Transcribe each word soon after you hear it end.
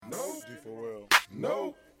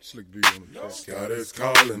Slick B on the track. God is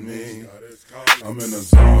calling me. I'm in the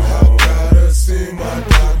zone. I gotta see my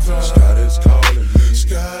doctor. Scott is calling me.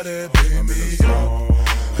 Scotty, baby. I'm in the zone.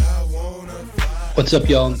 I wanna fly. What's up,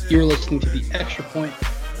 y'all? You're listening to the Extra Point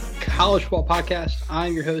College Football Podcast.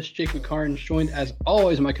 I'm your host, Jake McCarn, joined as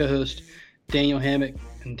always by my co-host, Daniel Hammock.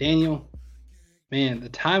 And Daniel, man, the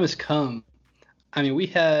time has come. I mean, we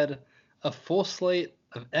had a full slate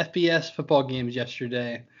of FBS football games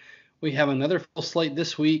yesterday. We have another full slate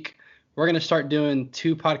this week. We're going to start doing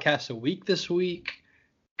 2 podcasts a week this week.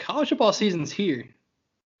 College football season's here.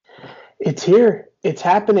 It's here. It's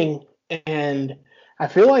happening. And I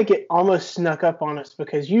feel like it almost snuck up on us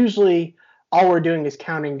because usually all we're doing is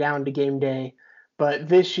counting down to game day. But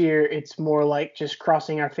this year it's more like just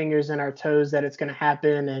crossing our fingers and our toes that it's going to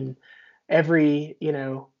happen. And every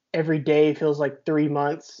day feels like 3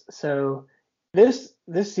 months. So this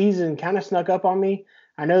season kind of snuck up on me.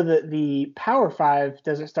 I know that the Power 5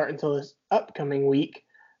 doesn't start until this upcoming week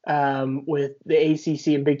with the ACC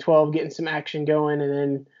and Big 12 getting some action going.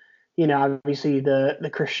 And then, obviously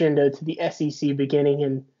the crescendo to the SEC beginning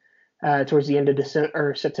and towards the end of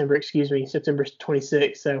September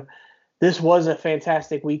 26th. So this was a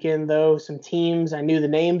fantastic weekend, though. Some teams I knew the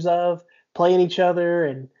names of playing each other.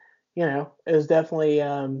 And, it was definitely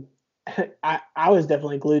I was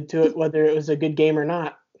definitely glued to it, whether it was a good game or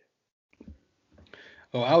not.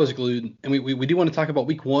 Oh, I was glued. And we do want to talk about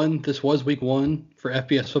week 1. This was week 1 for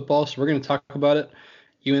FBS football, so we're going to talk about it.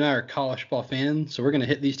 You and I are college football fans, so we're going to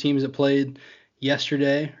hit these teams that played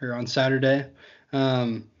yesterday or on Saturday.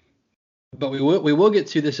 But we will get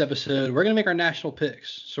to this episode. We're going to make our national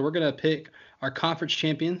picks. So we're going to pick our conference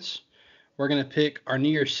champions. We're going to pick our New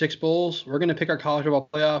Year's Six Bowls. We're going to pick our college football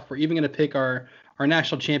playoff. We're even going to pick our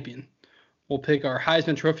national champion. We'll pick our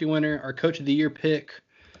Heisman Trophy winner, our Coach of the Year pick.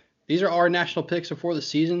 These are our national picks before the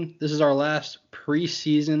season. This is our last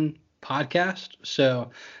preseason podcast,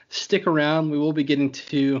 so stick around. We will be getting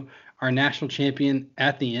to our national champion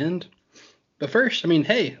at the end. But first,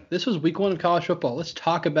 hey, this was week 1 of college football. Let's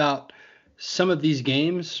talk about some of these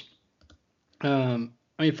games.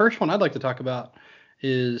 First one I'd like to talk about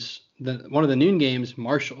is one of the noon games,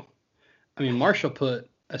 Marshall. Marshall put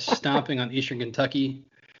a stomping on Eastern Kentucky.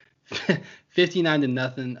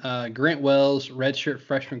 59-0. Grant Wells, redshirt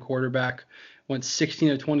freshman quarterback, went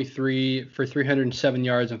 16 of 23 for 307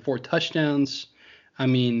 yards and 4 touchdowns.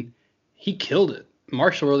 He killed it.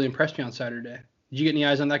 Marshall really impressed me on Saturday. Did you get any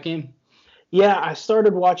eyes on that game? Yeah, I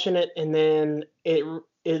started watching it, and then it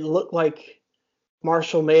looked like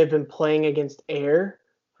Marshall may have been playing against air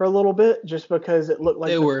for a little bit, just because it looked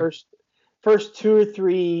like first 2 or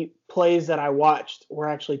 3 plays that I watched were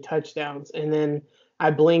actually touchdowns, and then I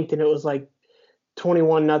blinked and it was like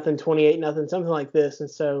 21-0, 28-0, something like this. And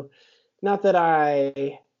so not that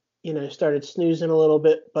I, started snoozing a little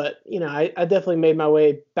bit, but, I definitely made my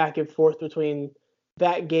way back and forth between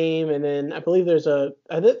that game. And then I believe I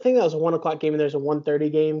think that was a 1:00 game and there's a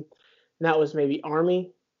 1:30 game. And that was maybe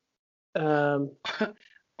Army.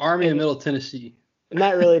 Army in Middle Tennessee. And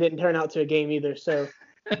that really didn't turn out to a game either. So,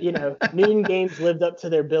 noon games lived up to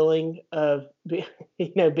their billing of,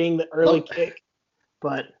 being the early kick.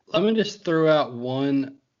 But let me just throw out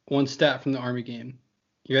one stat from the Army game.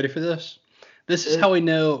 You ready for this? This is how we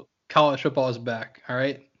know college football is back, all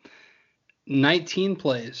right? 19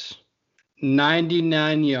 plays,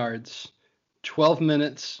 99 yards, 12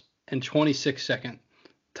 minutes, and 26-second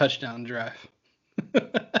touchdown drive.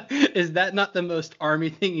 Is that not the most Army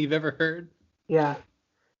thing you've ever heard? Yeah.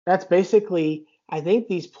 That's basically, I think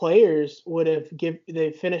these players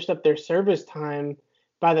they finished up their service time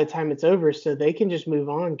by the time it's over, so they can just move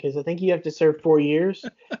on, because I think you have to serve 4 years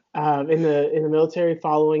in the military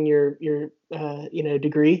following your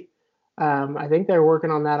degree. I think they're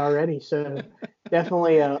working on that already, so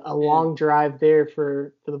definitely a long drive there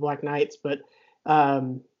for the Black Knights. But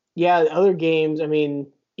other games, we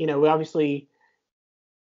obviously,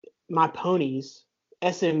 my ponies,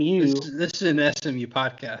 SMU. This is an SMU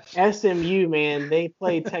podcast. SMU, man, they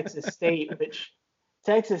played Texas State, which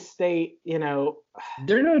Texas State,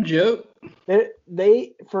 they're no joke.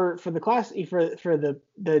 They for the class for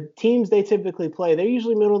the teams they typically play, they're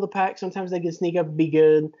usually middle of the pack. Sometimes they can sneak up and be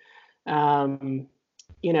good.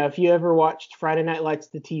 If you ever watched Friday Night Lights,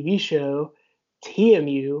 the TV show,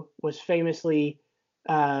 TMU was famously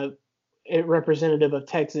a representative of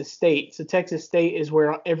Texas State. So Texas State is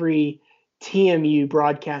where every TMU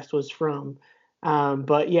broadcast was from.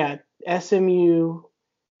 But yeah, SMU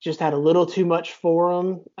just had a little too much for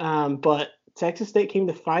them, but Texas State came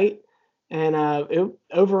to fight, and it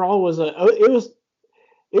overall was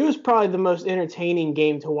it was probably the most entertaining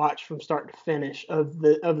game to watch from start to finish of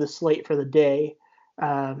the slate for the day.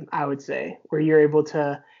 I would say, where you're able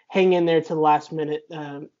to hang in there to the last minute.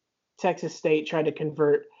 Texas State tried to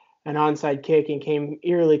convert an onside kick and came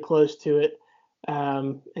eerily close to it.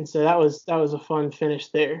 And so that was a fun finish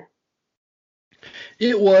there.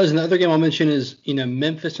 It was. Another game I'll mention is,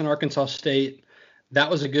 Memphis and Arkansas State. That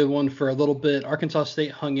was a good one for a little bit. Arkansas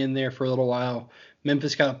State hung in there for a little while.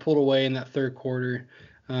 Memphis got pulled away in that third quarter.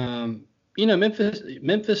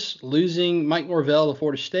 Memphis losing Mike Norvell to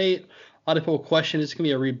Florida State. A lot of people question it's going to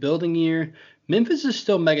be a rebuilding year. Memphis is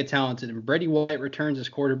still mega talented, and Brady White returns as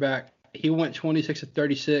quarterback. He went 26 of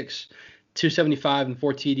 36, 275 and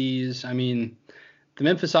 4 TDs. I mean, the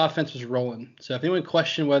Memphis offense was rolling. So if anyone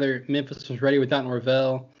questioned whether Memphis was ready without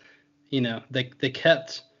Norvell, they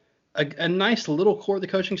kept a nice little core of the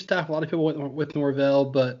coaching staff. A lot of people went with Norvell,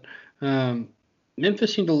 but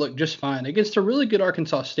Memphis seemed to look just fine against a really good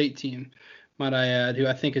Arkansas State team, might I add, who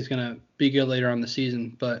I think is going to be good later on in the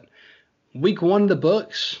season. But week 1 of the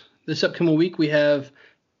books. This upcoming week we have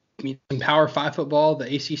some Power 5 football, the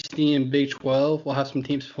ACC and Big 12. We'll have some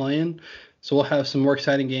teams playing, so we'll have some more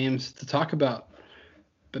exciting games to talk about.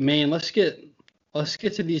 But man, let's get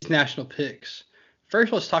to these national picks.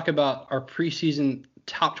 First, let's talk about our preseason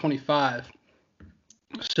top 25.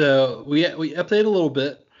 So we updated a little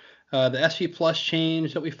bit. The SV Plus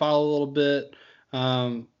changed that we follow a little bit.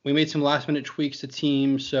 We made some last minute tweaks to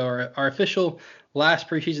teams. So our official last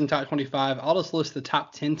preseason top 25, I'll just list the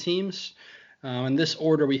top 10 teams. In this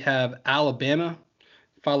order, we have Alabama,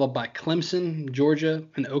 followed by Clemson, Georgia,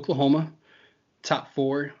 and Oklahoma. Top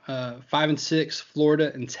 4, 5 and 6,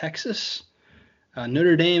 Florida and Texas.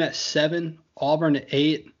 Notre Dame at 7, Auburn at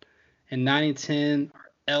 8, and 9 and 10 are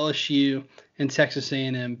LSU and Texas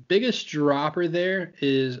A&M. Biggest dropper there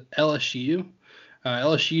is LSU.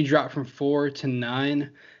 LSU dropped from 4 to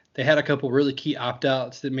 9. They had a couple really key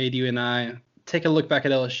opt-outs that made you and I take a look back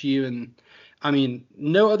at LSU. And, I mean,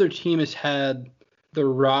 no other team has had the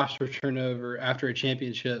roster turnover after a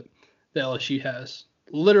championship that LSU has.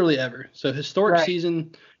 Literally ever. So historic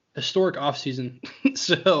season, historic offseason.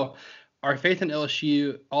 So our faith in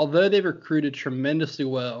LSU, although they've recruited tremendously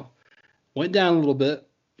well, went down a little bit.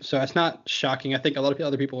 So that's not shocking. I think a lot of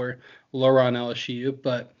other people are lower on LSU.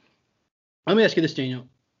 But let me ask you this, Daniel.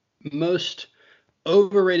 Most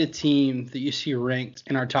overrated team that you see ranked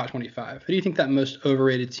in our top 25. Who do you think that most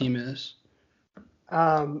overrated team is?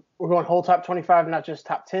 We're going whole top 25, not just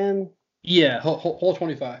top 10? Yeah, whole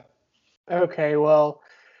 25. Okay, well,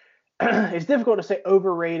 it's difficult to say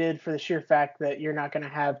overrated for the sheer fact that you're not going to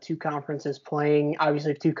have two conferences playing.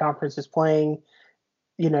 Obviously, if two conferences playing,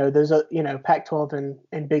 there's Pac-12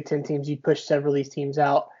 and Big Ten teams, you push several of these teams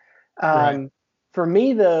out. Right. For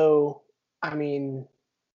me, though, I mean,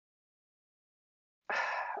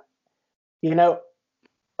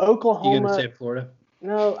 Oklahoma. You going to say Florida?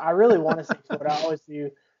 No, I really want to say Florida. I always do.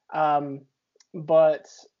 But,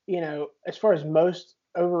 as far as most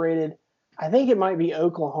overrated, I think it might be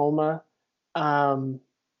Oklahoma. And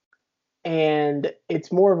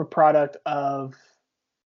it's more of a product of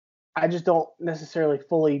I just don't necessarily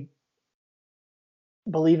fully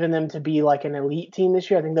believe in them to be like an elite team this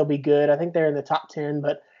year. I think they'll be good. I think they're in the top 10,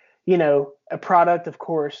 but, a product, of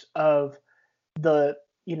course, of the,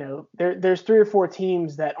 there's 3 or 4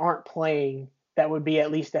 teams that aren't playing that would be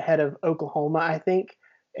at least ahead of Oklahoma, I think.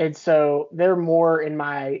 And so they're more, in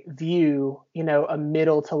my view, a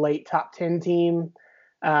middle to late top 10 team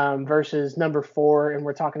versus number 4. And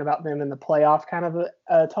we're talking about them in the playoff kind of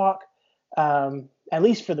a talk, at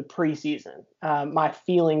least for the preseason. My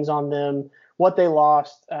feelings on them, what they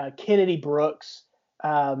lost, Kennedy Brooks,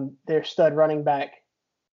 their stud running back,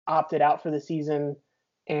 opted out for the season.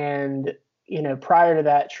 And, prior to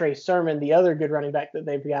that, Trey Sermon, the other good running back that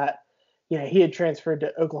they've got, he had transferred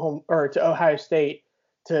to Oklahoma or to Ohio State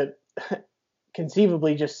to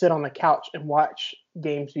conceivably just sit on the couch and watch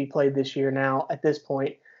games be played this year now at this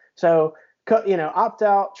point. So, opt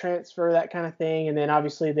out, transfer, that kind of thing. And then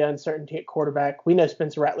obviously the uncertainty at quarterback. We know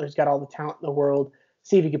Spencer Rattler's got all the talent in the world.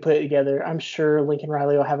 See if he can put it together. I'm sure Lincoln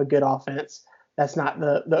Riley will have a good offense. That's not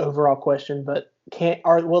the overall question, but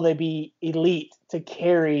will they be elite to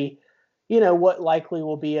carry, what likely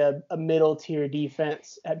will be a middle tier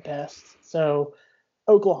defense at best. So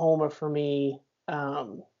Oklahoma for me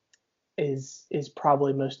is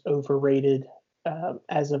probably most overrated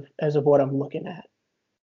as of what I'm looking at.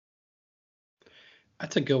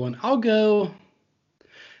 That's a good one. I'll go.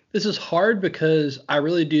 This is hard because I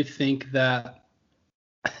really do think that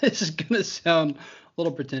this is going to sound a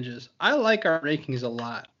little pretentious. I like our rankings a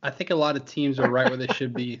lot. I think a lot of teams are right where they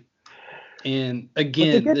should be. And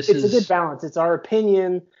again, it's a good balance. It's our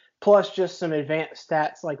opinion plus just some advanced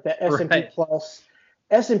stats like the S&P Plus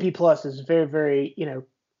S&P Plus is very, very,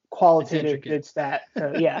 qualitative, good stat.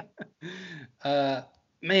 So yeah.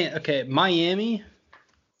 Man, okay, Miami,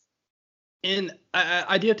 and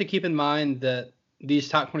I do have to keep in mind that these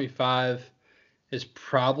top 25 is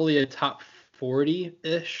probably a top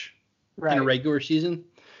 40-ish in a Right. regular season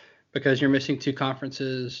because you're missing two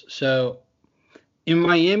conferences. So in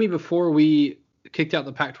Miami, before we kicked out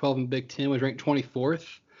the Pac-12 and Big Ten, was ranked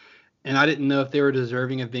 24th, and I didn't know if they were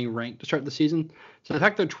deserving of being ranked to start the season. So the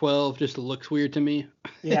fact they're 12 just looks weird to me.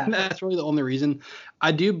 Yeah. And that's really the only reason.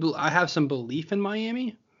 I have some belief in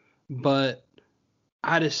Miami, but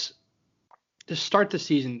I just to start the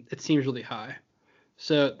season, it seems really high.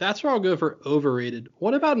 So that's where I'll go for overrated.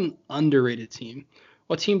 What about an underrated team?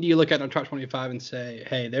 What team do you look at in top 25 and say,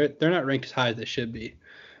 hey, they're not ranked as high as they should be?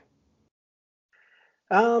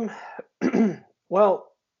 Um,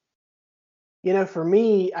 well, for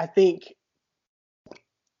me, I think,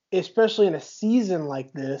 especially in a season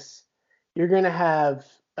like this, you're going to have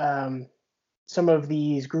some of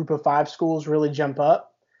these group of five schools really jump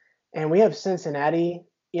up. And we have Cincinnati,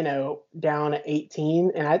 down at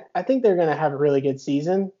 18. And I think they're going to have a really good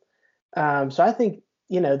season. So I think,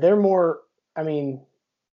 they're more, I mean,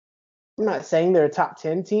 I'm not saying they're a top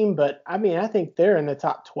 10 team, but I mean, I think they're in the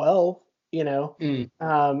top 12, in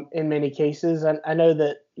many cases. I know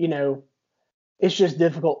that, it's just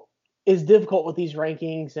difficult. It's difficult with these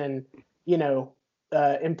rankings and,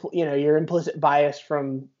 your implicit bias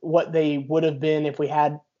from what they would have been if we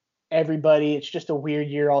had everybody. It's just a weird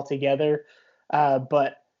year altogether.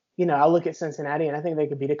 But, I look at Cincinnati and I think they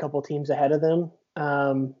could beat a couple teams ahead of them.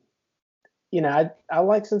 I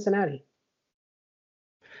like Cincinnati.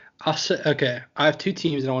 I'll say, okay, I have two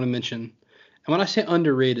teams that I want to mention. And when I say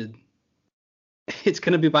underrated, it's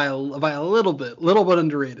going to be by a little bit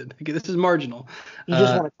underrated. Okay, this is marginal. You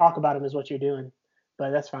just want to talk about them is what you're doing,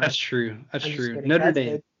 but that's fine. That's true. That's true. Kidding. Notre That's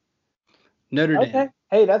Dame. good. Notre Dame. Okay.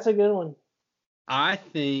 Hey, that's a good one. I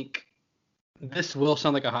think this will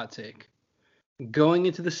sound like a hot take. Going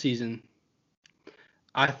into the season,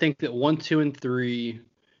 I think that 1, 2, and 3,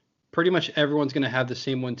 pretty much everyone's going to have the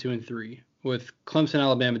same 1, 2, and 3 with Clemson,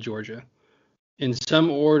 Alabama, Georgia. In some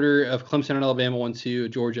order of Clemson and Alabama 1, 2,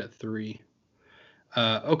 Georgia at 3.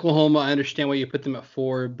 Oklahoma, I understand why you put them at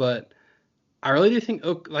 4, but I really do think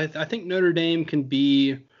I think Notre Dame can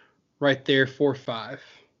be right there 4, 5.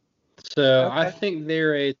 So Okay. I think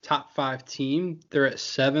they're a top 5 team. They're at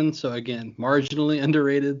 7, so again, marginally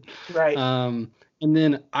underrated. Right. And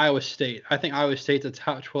then Iowa State. I think Iowa State's a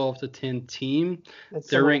top 12 to 10 team.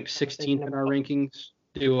 They're ranked 16th in our rankings.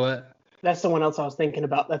 Do what? That's the one else I was thinking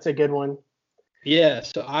about. That's a good one. Yeah,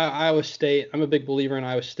 so Iowa State, I'm a big believer in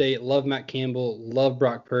Iowa State. Love Matt Campbell, love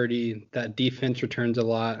Brock Purdy. That defense returns a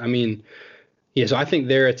lot. I mean, yeah, so I think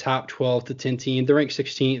they're a top 12 to 10 team. They're ranked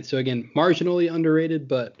 16th, so again, marginally underrated,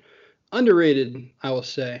 but underrated, I will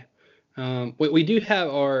say. We do have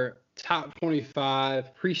our top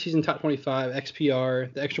 25, preseason top 25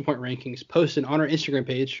 XPR, the extra point rankings, posted on our Instagram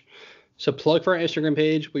page. So plug for our Instagram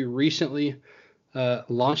page. We recently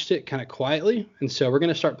launched it kind of quietly, and so we're going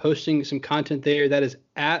to start posting some content there. That is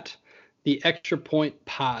at the Extra Point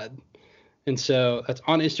Pod, and so that's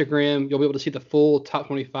on Instagram. You'll be able to see the full top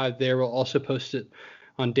 25 there. We'll also post it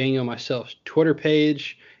on Daniel and myself's Twitter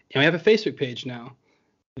page, and we have a Facebook page now,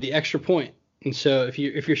 the Extra Point. And so if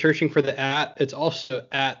you're searching for the it's also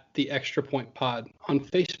at the Extra Point Pod on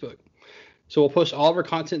Facebook. So we'll post all of our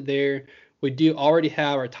content there. We do already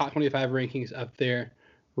have our top 25 rankings up there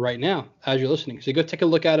right now as you're listening. So go take a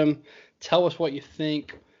look at them. Tell us what you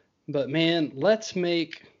think. But man, let's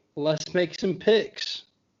make some picks.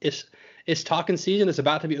 It's talking season. It's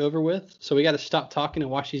about to be over with. So we got to stop talking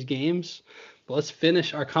and watch these games. But let's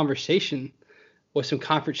finish our conversation with some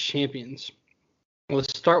conference champions.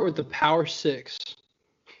 Let's start with the Power 6,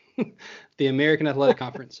 the American Athletic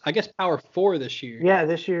Conference. I guess Power 4 this year. Yeah,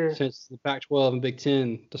 this year. Since the Pac-12 and Big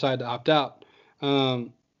Ten decided to opt out.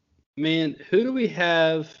 Man, who do we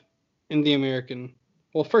have in the American?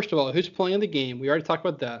 Well, first of all, who's playing the game? We already talked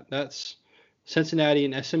about that. That's Cincinnati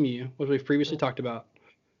and SMU, which we've previously talked about.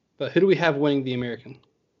 But who do we have winning the American?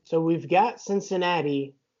 So we've got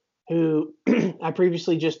Cincinnati, who I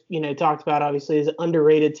previously just, talked about, obviously, is an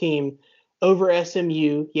underrated team over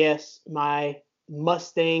SMU. Yes, my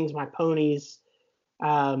Mustangs, my ponies.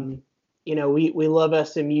 We love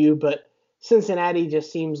SMU, but Cincinnati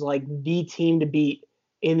just seems like the team to beat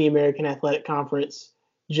in the American Athletic Conference,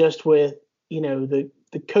 just with, the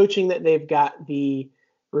coaching that they've got, the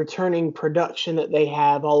returning production that they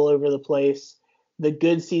have all over the place, the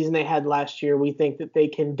good season they had last year. We think that they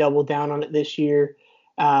can double down on it this year.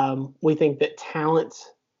 We think that talent,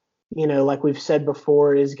 like we've said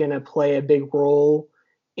before, is going to play a big role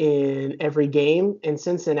in every game, and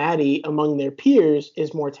Cincinnati, among their peers,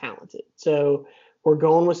 is more talented. So we're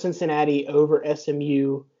going with Cincinnati over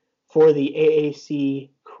SMU for the AAC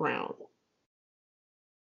crown.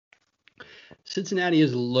 Cincinnati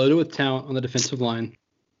is loaded with talent on the defensive line.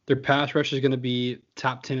 Their pass rush is going to be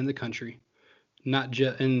top 10 in the country.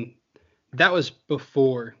 And that was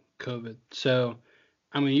before COVID. So,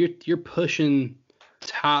 I mean, you're pushing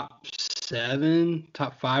top 7,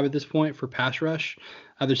 top 5 at this point for pass rush.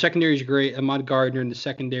 Their secondary is great. Ahmad Gardner in the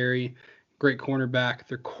secondary, great cornerback.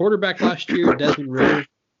 Their quarterback last year, Desmond Ritter,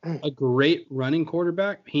 a great running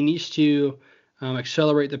quarterback. He needs to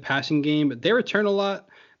accelerate the passing game, but they return a lot.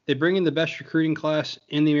 They bring in the best recruiting class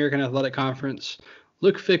in the American Athletic Conference.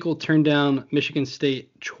 Luke Fickell turned down Michigan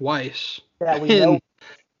State twice. That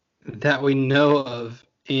we know of.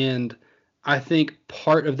 And I think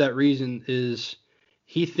part of that reason is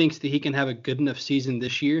he thinks that he can have a good enough season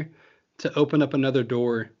this year to open up another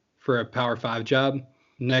door for a Power 5 job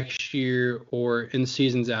next year or in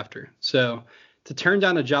seasons after. So to turn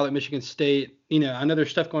down a job at Michigan State, I know there's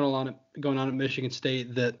stuff going on at Michigan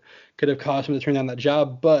State that could have caused him to turn down that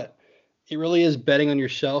job, but it really is betting on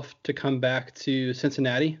yourself to come back to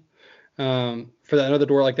Cincinnati for that another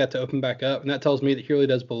door like that to open back up. And that tells me that he really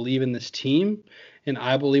does believe in this team, and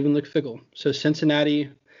I believe in Luke Fickell. So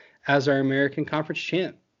Cincinnati as our American Conference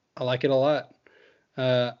champ. I like it a lot.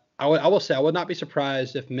 I will say I would not be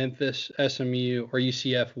surprised if Memphis, SMU, or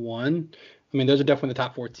UCF won. I mean, those are definitely the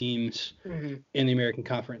top 4 teams in the American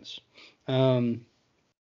Conference.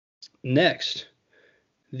 Next,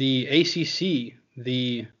 the ACC,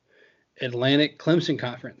 the Atlantic Clemson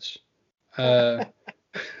Conference. That's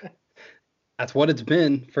what it's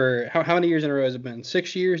been for how many years in a row has it been?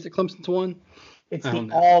 6 years that Clemson's won? It's the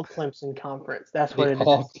All Clemson Conference. That's what it is.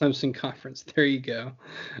 All Clemson Conference. There you go.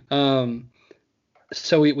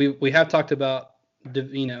 So we have talked about,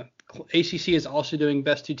 ACC is also doing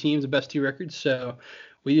best 2 teams, the best 2 records. So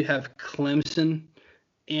we have Clemson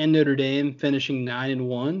and Notre Dame finishing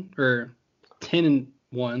 9-1 or 10-1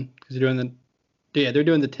 because they're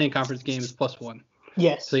doing the 10 conference games plus 1.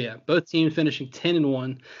 Yes. So yeah, both teams finishing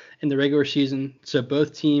 10-1 in the regular season. So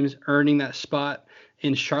both teams earning that spot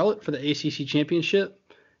in Charlotte for the ACC championship.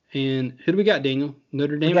 And who do we got, Daniel?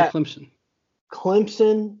 Notre Dame or Clemson?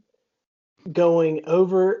 Clemson going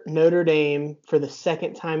over Notre Dame for the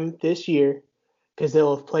second time this year because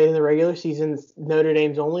they'll have played in the regular season. Notre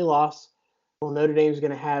Dame's only loss. Well, Notre Dame's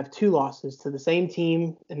going to have 2 losses to the same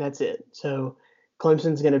team, and that's it. So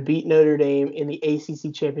Clemson's going to beat Notre Dame in the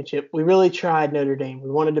ACC championship. We really tried Notre Dame. We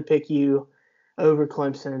wanted to pick you over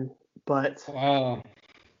Clemson, but wow,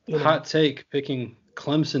 hot take picking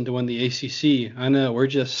Clemson to win the ACC. I know we're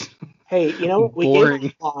just we gave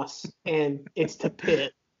a loss, and it's to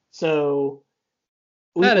Pitt. So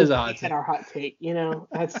that is odd. Had our hot take,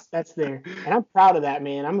 that's there, and I'm proud of that,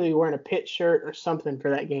 man. I'm gonna be wearing a Pitt shirt or something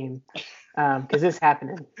for that game, because it's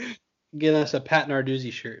happening. Get us a Pat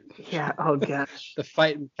Narduzzi shirt. Yeah. Oh gosh. The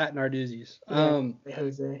fighting Pat Narduzzi's.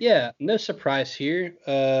 Jose. Yeah. No surprise here.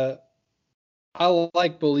 I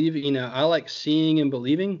like believing. I like seeing and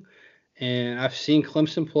believing, and I've seen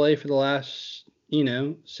Clemson play for the last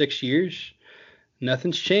 6 years.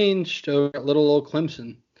 Nothing's changed over at little old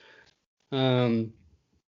Clemson.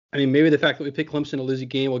 I mean, maybe the fact that we picked Clemson to lose a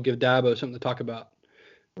game will give Dabo something to talk about,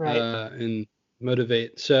 right? And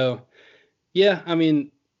motivate. So, yeah, I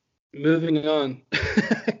mean, moving on.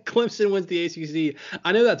 Clemson wins the ACC.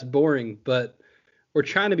 I know that's boring, but we're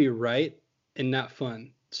trying to be right and not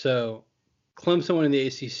fun. So, Clemson winning the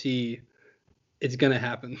ACC, it's gonna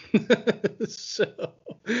happen. So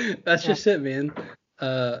that's just it, man.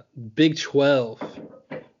 Big 12.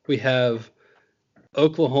 We have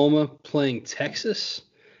Oklahoma playing Texas.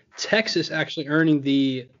 Texas actually earning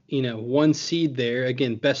the 1 seed there.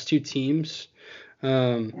 Again, best 2 teams.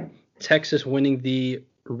 Texas winning the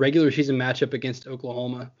regular season matchup against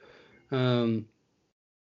Oklahoma. No,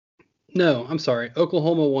 I'm sorry.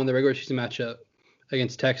 Oklahoma won the regular season matchup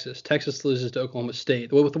against Texas. Texas loses to Oklahoma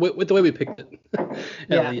State with the way we picked it,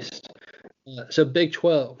 at least. So Big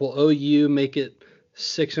 12. Will OU make it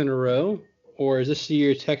 6 in a row, or is this the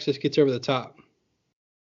year Texas gets over the top?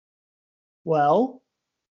 Well,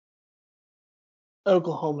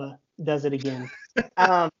 Oklahoma does it again. It's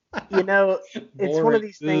one of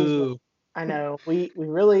these things. I know we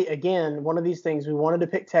really, again, one of these things, we wanted to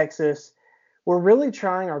pick Texas. We're really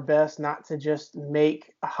trying our best not to just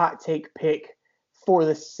make a hot take pick for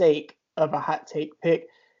the sake of a hot take pick.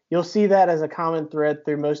 You'll see that as a common thread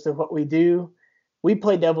through most of what we do. We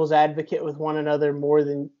play devil's advocate with one another more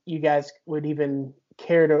than you guys would even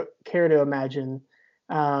care to imagine.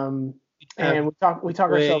 And we talk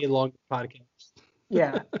ourselves. Long podcast.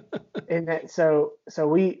 Yeah. And so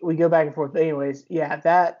we go back and forth. But anyways, yeah,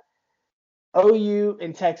 that OU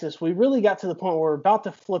and Texas, we really got to the point where we're about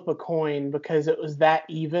to flip a coin because it was that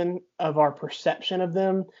even of our perception of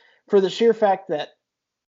them, for the sheer fact that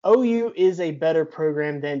OU is a better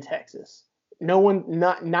program than Texas.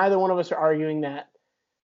 Neither one of us are arguing that.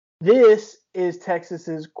 This is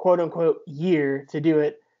Texas's quote unquote year to do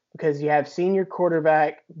it because you have senior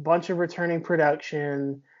quarterback, bunch of returning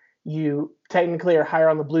production. You technically are higher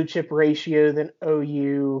on the blue chip ratio than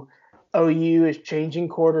OU. OU is changing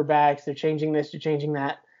quarterbacks. They're changing this, they're changing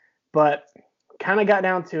that. But kind of got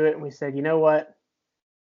down to it and we said, you know what?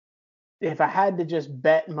 If I had to just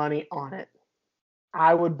bet money on it,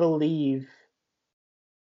 I would believe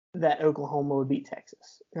that Oklahoma would beat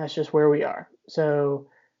Texas. That's just where we are. So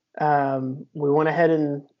we went ahead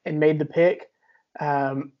and made the pick.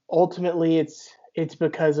 Ultimately, it's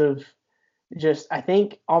because of just, I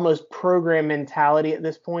think, almost program mentality at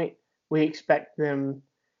this point. We expect them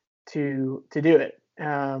to do it.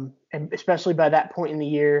 And especially by that point in the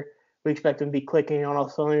year, we expect them to be clicking on all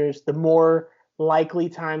cylinders. The more likely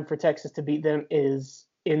time for Texas to beat them is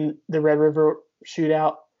in the Red River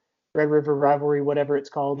shootout, Red River rivalry, whatever it's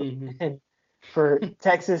called. Mm-hmm. And for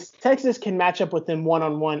Texas can match up with them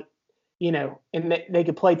one-on-one, and they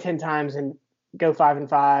could play 10 times and go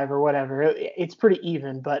 5-5 or whatever. It's pretty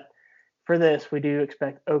even. But for this, we do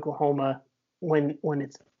expect Oklahoma, when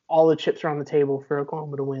it's all the chips are on the table, for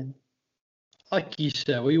Oklahoma to win. Like you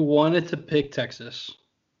said, we wanted to pick Texas,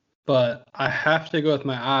 but I have to go with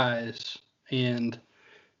my eyes. And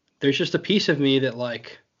there's just a piece of me that,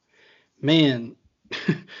 like, man,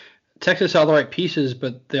 Texas had all the right pieces,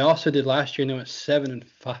 but they also did last year and they went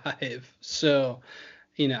 7-5. So,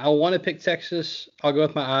 I want to pick Texas. I'll go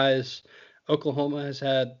with my eyes. Oklahoma has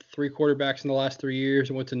had 3 quarterbacks in the last 3 years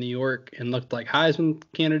and went to New York and looked like Heisman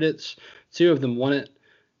candidates. 2 of them won it.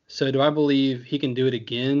 So do I believe he can do it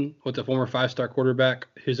again with a former 5-star quarterback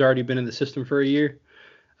who's already been in the system for a year?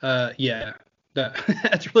 Yeah,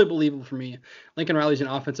 that's really believable for me. Lincoln Riley's an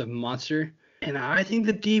offensive monster, and I think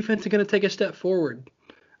the defense is going to take a step forward.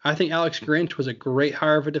 I think Alex Grinch was a great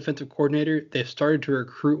hire of a defensive coordinator. They've started to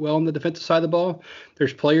recruit well on the defensive side of the ball.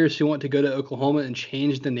 There's players who want to go to Oklahoma and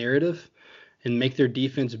change the narrative and make their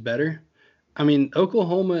defense better. I mean,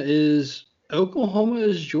 Oklahoma is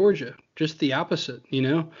Georgia, just the opposite,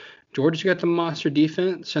 Georgia's got the monster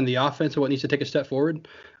defense and the offense of what needs to take a step forward.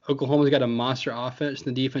 Oklahoma's got a monster offense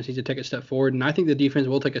and the defense needs to take a step forward, and I think the defense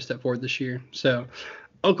will take a step forward this year. So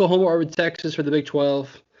Oklahoma over Texas for the Big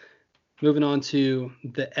 12. Moving on to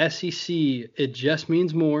the SEC, it just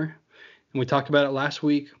means more, and we talked about it last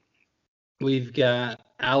week. We've got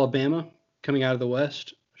Alabama coming out of the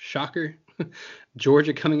West, shocker.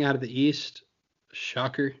 Georgia coming out of the East,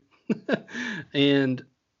 shocker. And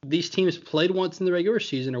these teams played once in the regular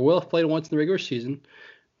season, or will have played once in the regular season.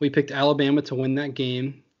 We picked Alabama to win that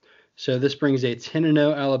game. So this brings a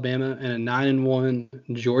 10-0 Alabama and a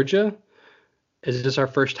 9-1 Georgia. Is this our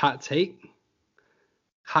first hot take?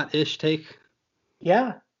 Hot-ish take?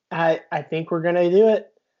 Yeah, I think we're going to do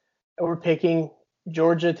it. We're picking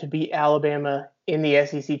Georgia to beat Alabama in the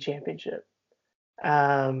SEC championship.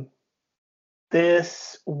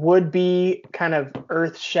 This would be kind of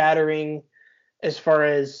earth-shattering as far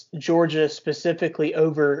as Georgia specifically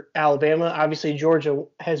over Alabama. Obviously, Georgia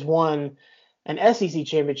has won an SEC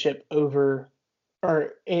championship under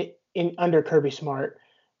Kirby Smart.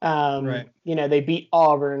 Right. They beat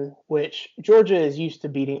Auburn, which Georgia is used to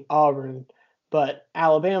beating Auburn, but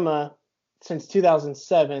Alabama, since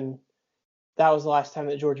 2007, that was the last time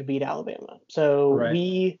that Georgia beat Alabama. So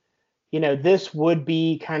right. This would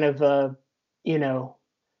be kind of a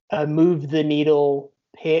move the needle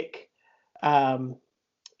pick. And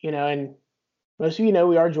most of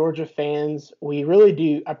we are Georgia fans. We really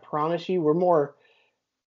do. I promise you, we're more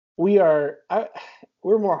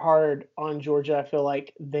hard on Georgia, I feel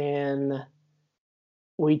like, than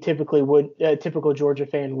we typically would. A typical Georgia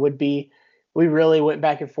fan would be. We really went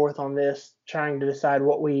back and forth on this, trying to decide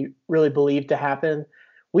what we really believe to happen.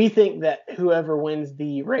 We think that whoever wins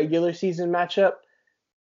the regular season matchup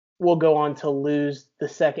will go on to lose the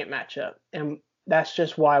second matchup. And that's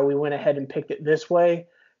just why we went ahead and picked it this way,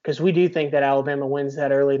 because we do think that Alabama wins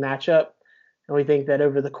that early matchup. And we think that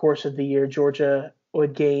over the course of the year, Georgia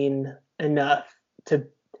would gain enough to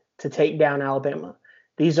take down Alabama.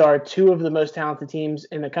 These are 2 of the most talented teams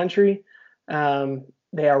in the country. They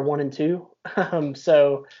are 1 and 2.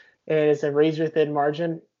 So it is a razor thin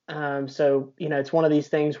margin. So, it's one of these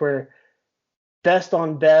things where best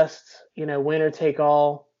on best, winner take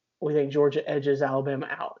all. We think Georgia edges Alabama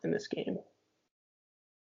out in this game.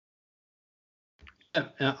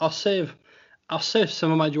 Yeah, I'll save I'll save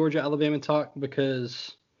some of my Georgia Alabama talk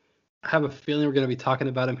because I have a feeling we're going to be talking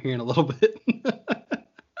about him here in a little bit.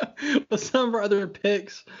 With some of our other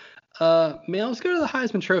picks, man, let's go to the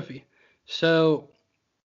Heisman Trophy. So,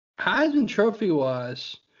 Heisman Trophy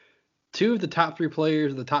wise, two of the top three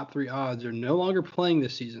players, the top three odds, are no longer playing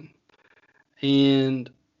this season. And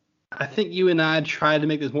I think you and I tried to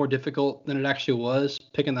make this more difficult than it actually was,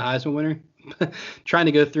 picking the Heisman winner. Trying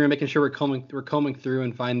to go through and making sure we're combing through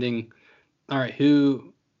and finding, all right,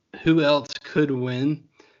 who else could win.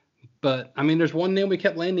 But I mean, there's one name we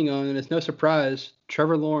kept landing on, and it's no surprise,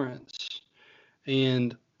 Trevor Lawrence.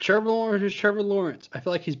 And Trevor Lawrence is Trevor Lawrence. I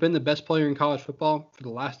feel like he's been the best player in college football for the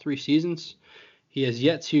last 3 seasons. He has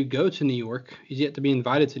yet to go to New York. He's yet to be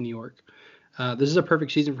invited to New York. This is a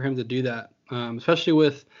perfect season for him to do that, especially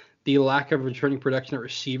with the lack of returning production at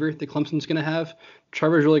receiver that Clemson's going to have.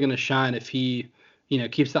 Trevor's really going to shine if he,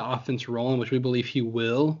 keeps the offense rolling, which we believe he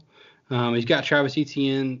will. He's got Travis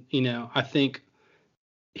Etienne. I think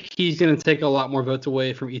he's going to take a lot more votes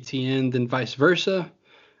away from Etienne than vice versa.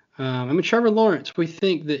 Trevor Lawrence, we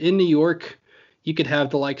think that in New York, you could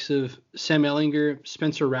have the likes of Sam Ehlinger,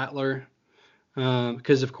 Spencer Rattler,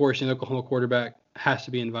 because, of course, an Oklahoma quarterback has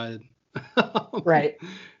to be invited. Right.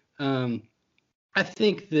 I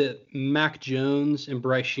think that Mac Jones and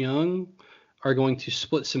Bryce Young are going to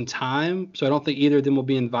split some time, so I don't think either of them will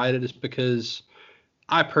be invited just because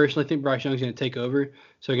I personally think Bryce Young's going to take over.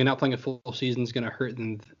 So again, not playing a full season is going to hurt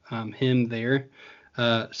him there.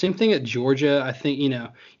 Same thing at Georgia. I think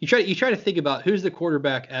you try to think about who's the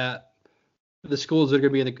quarterback at the schools that are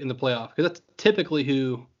going to be in the playoff, because that's typically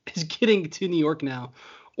who is getting to New York now,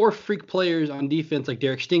 or freak players on defense like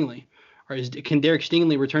Derek Stingley. Or can Derek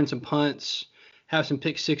Stingley return some punts, have some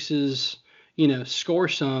pick sixes, score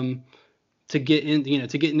some to get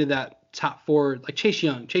into that top 4, like Chase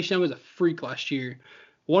Young. Chase Young was a freak last year.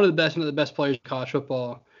 One of the best players in college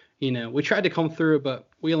football. We tried to come through, but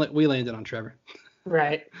we landed on Trevor.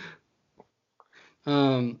 Right.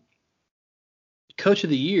 Coach of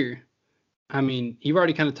the year. I mean, you've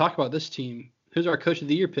already kind of talked about this team. Who's our coach of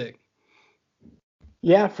the year pick?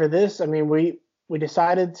 Yeah, for this, I mean, we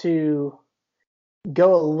decided to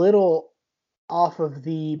go a little off of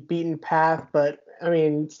the beaten path, but I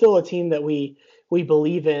mean, still a team that we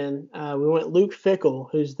believe in. We went Luke Fickell,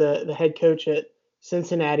 who's the head coach at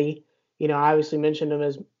Cincinnati. I obviously mentioned him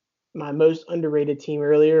as my most underrated team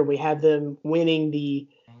earlier. We had them winning the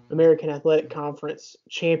American Athletic Conference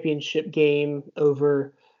championship game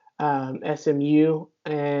over SMU.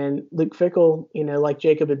 And Luke Fickell, like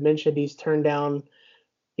Jacob had mentioned, he's turned down,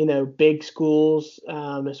 big schools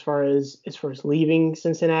as far as leaving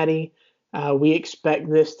Cincinnati. We expect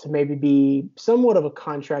this to maybe be somewhat of a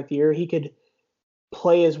contract year. He could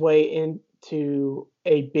play his way into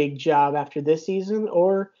a big job after this season,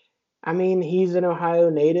 or, I mean, he's an Ohio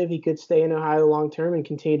native. He could stay in Ohio long term and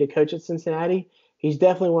continue to coach at Cincinnati. He's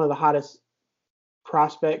definitely one of the hottest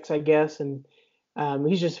prospects, I guess, and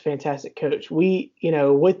he's just a fantastic coach. We,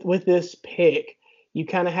 with this pick, you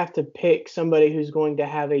kind of have to pick somebody who's going to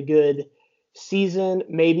have a good season,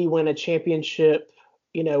 maybe win a championship,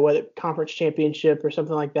 whether conference championship or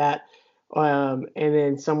something like that, and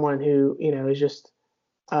then someone who is just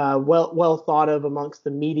well thought of amongst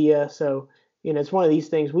the media. So it's one of these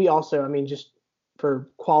things. We also, I mean, just for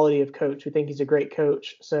quality of coach, we think he's a great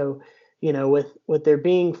coach. So with there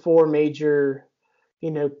being 4 major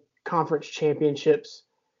conference championships,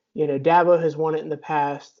 Dabo has won it in the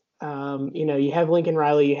past. You have Lincoln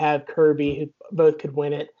Riley, you have Kirby, who both could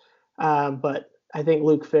win it. But I think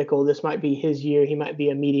Luke Fickell, this might be his year. He might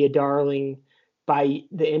be a media darling by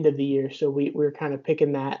the end of the year. So we're kind of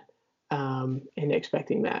picking that and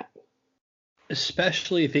expecting that.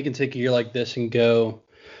 Especially if he can take a year like this and go,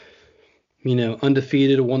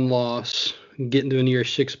 undefeated, 1 loss, get into a New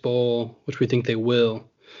Year's 6 bowl, which we think they will.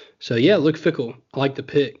 So, yeah, Luke Fickell, I like the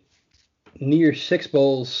pick. New Year's 6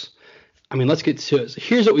 bowls, I mean, let's get to it. So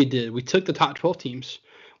here's what we did. We took the top 12 teams,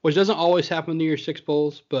 which doesn't always happen in New Year's 6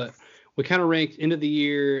 bowls, but we kind of ranked end of the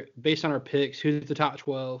year based on our picks, who's the top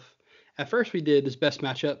 12. At first, we did this best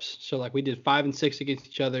matchups. So, like, we did 5 and 6 against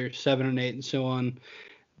each other, 7 and 8, and so on.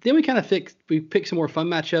 Then we kind of picked some more fun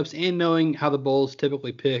matchups, and knowing how the bowls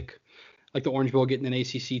typically pick, like the Orange Bowl getting an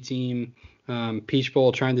ACC team, Peach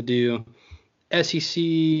Bowl trying to do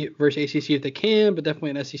SEC versus ACC if they can, but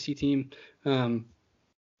definitely an SEC team.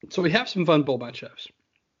 So we have some fun bowl matchups.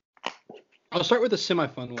 I'll start with a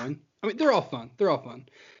semi-fun one. I mean, they're all fun.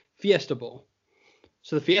 Fiesta Bowl.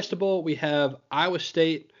 So the Fiesta Bowl, we have Iowa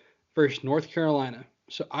State versus North Carolina.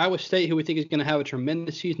 So Iowa State, who we think is going to have a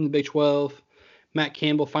tremendous season in the Big 12. Matt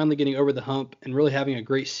Campbell finally getting over the hump and really having a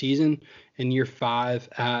great season in year 5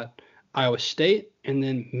 at Iowa State, and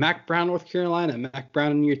then Mac Brown, North Carolina. Mac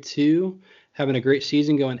Brown in year 2, having a great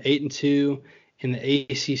season, going 8-2 in the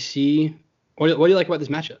ACC. What do you like about this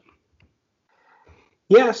matchup?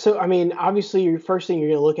 Yeah, so I mean, obviously, your first thing you're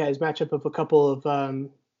going to look at is matchup of a couple of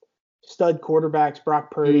stud quarterbacks,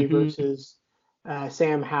 Brock Purdy Mm-hmm. versus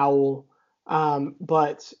Sam Howell.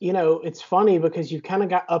 But it's funny because you've kind of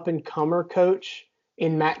got up and comer coach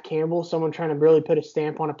in Matt Campbell, someone trying to really put a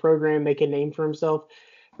stamp on a program, make a name for himself,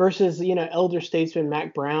 versus elder statesman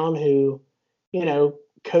Mac Brown, who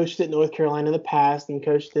coached at North Carolina in the past and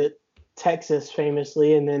coached at Texas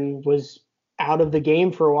famously, and then was out of the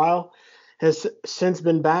game for a while, has since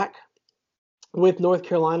been back with North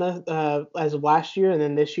Carolina as of last year and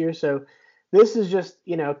then this year. So this is just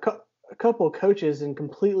a couple of coaches in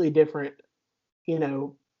completely different you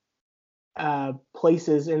know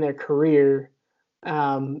places in their career.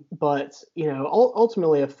 But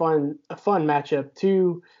ultimately a fun matchup.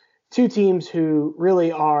 Two teams who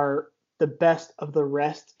really are the best of the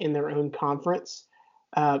rest in their own conference.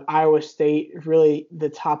 Iowa State really the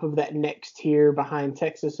top of that next tier behind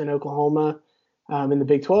Texas and Oklahoma in the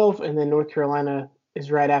Big 12, and then North Carolina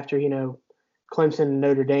is right after Clemson and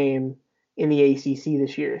Notre Dame in the ACC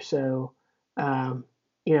this year. So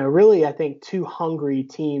really I think two hungry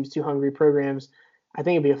teams, two hungry programs. I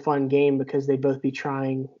think it'd be a fun game because they'd both be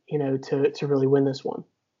trying to really win this one.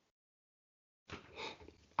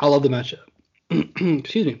 I love the matchup.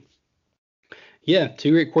 Excuse me. Yeah,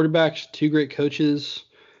 two great quarterbacks, two great coaches.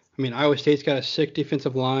 I mean, Iowa State's got a sick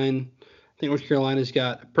defensive line. I think North Carolina's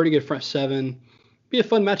got a pretty good front seven. Be a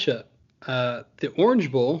fun matchup. The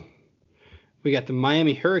Orange Bowl, we got the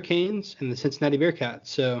Miami Hurricanes and the Cincinnati Bearcats.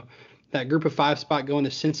 So that group of 5 spot going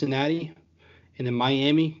to Cincinnati, and then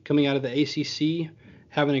Miami coming out of the ACC,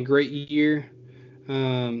 having a great year,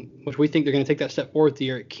 which we think they're going to take that step forward with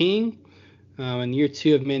Eric King in year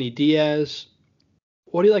 2 of Manny Diaz.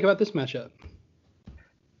 What do you like about this matchup?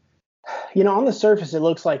 On the surface, it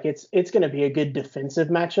looks like it's going to be a good defensive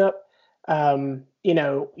matchup.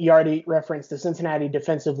 You already referenced the Cincinnati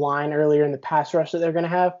defensive line earlier in the pass rush that they're going to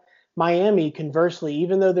have. Miami, conversely,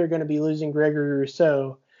 even though they're going to be losing Gregory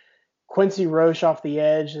Rousseau, Quincy Roche off the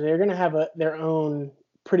edge, they're going to have their own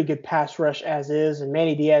pretty good pass rush as is. And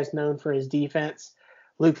Manny Diaz known for his defense.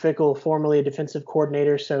 Luke Fickell, formerly a defensive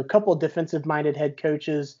coordinator. So a couple of defensive-minded head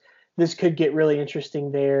coaches. This could get really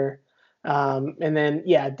interesting there. And then,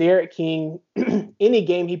 Derek King, any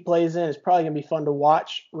game he plays in is probably going to be fun to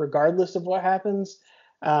watch regardless of what happens.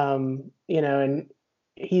 And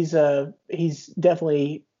he's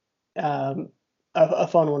definitely a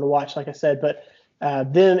fun one to watch, like I said. But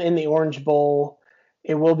them in the Orange Bowl,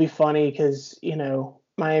 it will be funny because,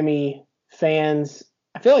 Miami fans,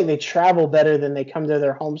 I feel like they travel better than they come to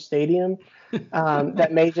their home stadium. That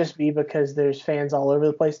may just be because there's fans all over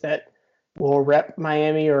the place that will rep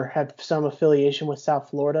Miami or have some affiliation with South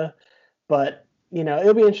Florida. But,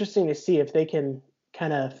 it'll be interesting to see if they can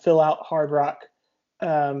kind of fill out Hard Rock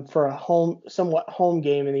for a somewhat home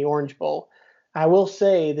game in the Orange Bowl. I will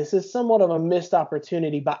say this is somewhat of a missed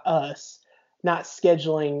opportunity by us not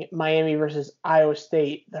scheduling Miami versus Iowa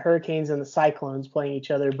State, the Hurricanes and the Cyclones playing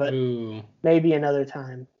each other, but maybe another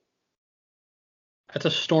time. That's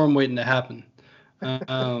a storm waiting to happen.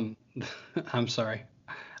 I'm sorry.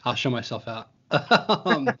 I'll show myself out.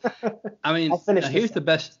 I mean, here's the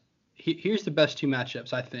best two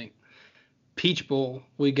matchups, I think. Peach Bowl,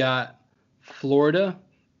 we got Florida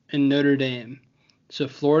and Notre Dame. So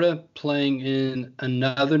Florida playing in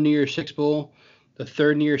another New Year's Six Bowl, the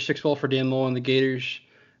third New Year's Six Bowl for Dan Mullen and the Gators,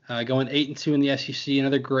 going 8-2 in the SEC,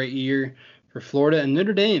 another great year for Florida. And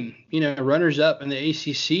Notre Dame, runners up in the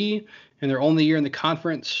ACC and their only year in the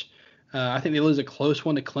conference. I think they lose a close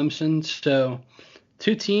one to Clemson. So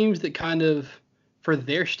two teams that kind of, for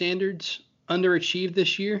their standards, underachieved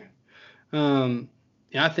this year.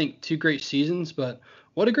 I think two great seasons, but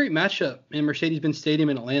what a great matchup in Mercedes-Benz Stadium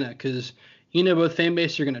in Atlanta because, both fan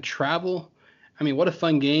bases are going to travel. I mean, what a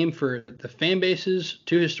fun game for the fan bases,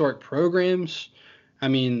 two historic programs. I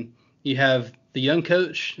mean, you have the young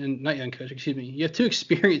coach, and not young coach, excuse me. You have two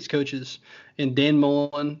experienced coaches in Dan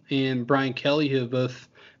Mullen and Brian Kelly who have both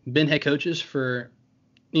been head coaches for,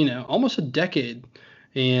 almost a decade.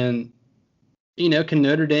 And, can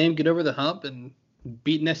Notre Dame get over the hump and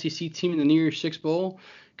beat an SEC team in the New Year's Six Bowl?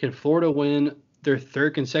 Can Florida win their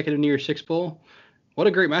third consecutive New Year's Six Bowl? What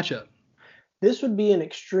a great matchup. This would be an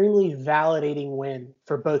extremely validating win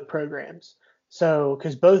for both programs. So,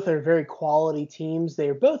 because both are very quality teams, they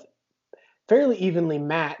are both fairly evenly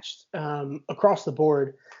matched across the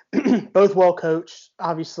board, both well coached,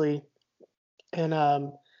 obviously. And,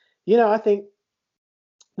 I think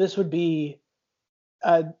this would be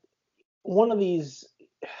one of these,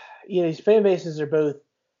 these fan bases are both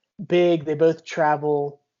big, they both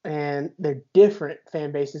travel, and they're different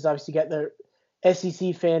fan bases. Obviously, you got the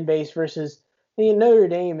SEC fan base versus Notre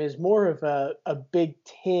Dame is more of a Big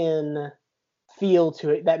Ten feel to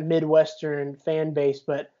it, that Midwestern fan base,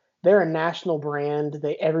 but they're a national brand.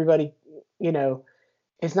 Everybody,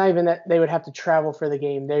 it's not even that they would have to travel for the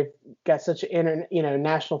game. They've got such an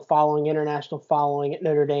national following, international following at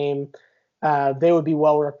Notre Dame. They would be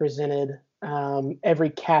well represented. Every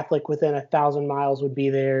Catholic within 1,000 miles would be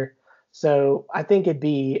there. So I think it'd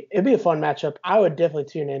be a fun matchup. I would definitely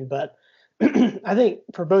tune in, but I think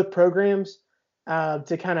for both programs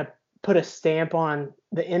to kind of put a stamp on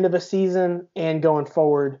the end of a season and going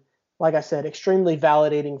forward, like I said, extremely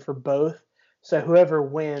validating for both. So whoever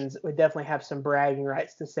wins would definitely have some bragging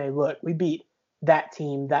rights to say, look, we beat that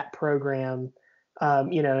team, that program,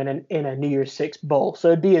 in a New Year's Six bowl. So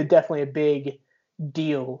it'd be definitely a big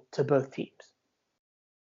deal to both teams.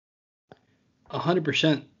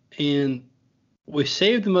 100%. And we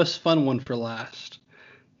saved the most fun one for last.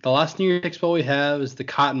 The last New Year's Six bowl we have is the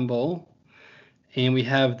Cotton Bowl. And we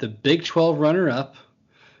have the Big 12 runner-up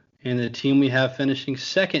and the team we have finishing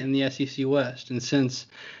second in the SEC West. And since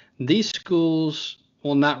these schools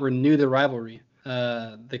will not renew the rivalry,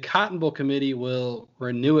 the Cotton Bowl committee will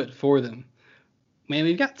renew it for them. Man,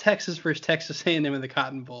 we've got Texas versus Texas A&M in the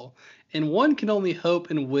Cotton Bowl. And one can only hope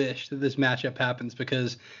and wish that this matchup happens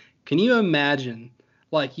because can you imagine,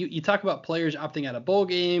 like you talk about players opting out of bowl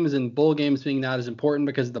games and bowl games being not as important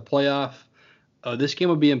because of the playoff. Oh, this game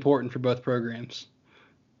would be important for both programs.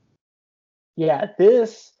 Yeah,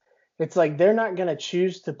 it's like they're not going to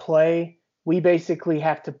choose to play. We basically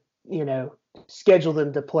have to, schedule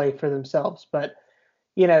them to play for themselves. But,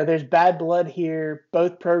 there's bad blood here.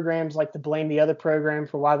 Both programs like to blame the other program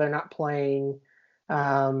for why they're not playing.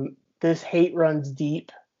 This hate runs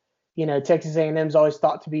deep. Texas A&M's always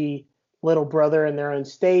thought to be little brother in their own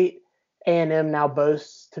state. A&M now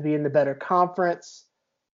boasts to be in the better conference.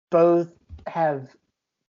 Both have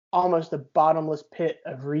almost a bottomless pit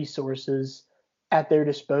of resources at their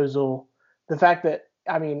disposal. The fact that,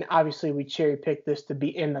 obviously we cherry picked this to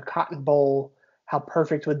be in the Cotton Bowl. How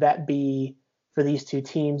perfect would that be for these two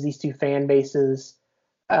teams, these two fan bases?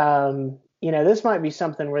 This might be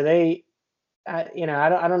something where I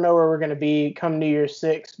don't know where we're going to be come New Year's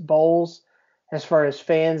Six bowls as far as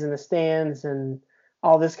fans in the stands and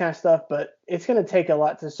all this kind of stuff, but it's going to take a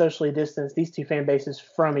lot to socially distance these two fan bases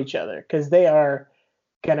from each other because they are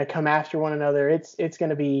going to come after one another. It's going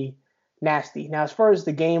to be nasty. Now, as far as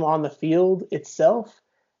the game on the field itself,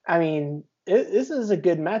 this is a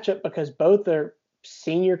good matchup because both are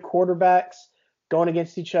senior quarterbacks going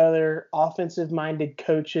against each other, offensive-minded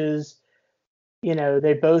coaches.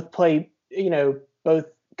 They both play, both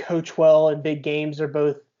coach well in big games. They're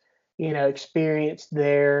both, experienced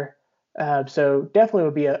there. So definitely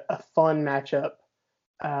would be a fun matchup.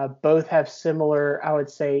 Both have similar, I would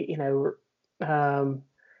say,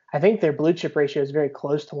 I think their blue chip ratio is very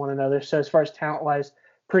close to one another. So as far as talent wise,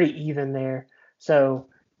 pretty even there. So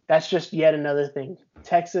that's just yet another thing.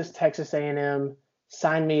 Texas A&M,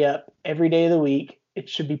 sign me up every day of the week. It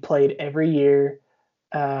should be played every year.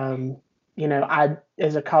 I,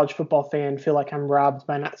 as a college football fan, feel like I'm robbed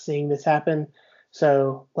by not seeing this happen.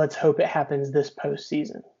 So let's hope it happens this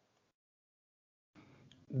postseason.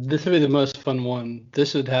 This would be the most fun one.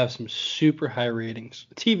 This would have some super high ratings,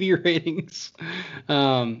 TV ratings.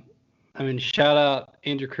 Shout out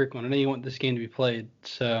Andrew Kirkland. I know you want this game to be played,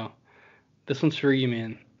 so this one's for you,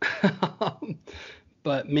 man.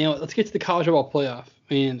 But, man, let's get to the college football playoff.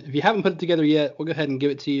 And if you haven't put it together yet, we'll go ahead and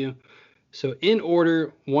give it to you. So in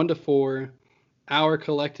order, 1 to 4, our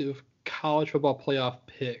collective college football playoff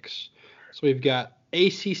picks. So we've got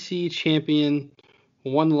ACC champion,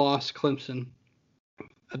 1-loss Clemson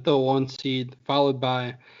at the 1 seed, followed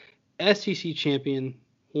by SEC champion,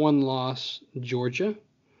 1-loss Georgia,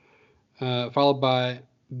 followed by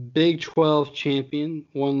Big 12 champion,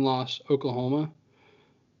 1-loss Oklahoma,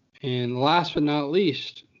 and last but not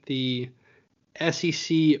least, the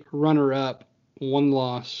SEC runner-up,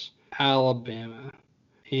 1-loss Alabama.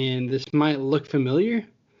 And this might look familiar.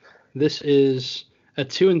 This is a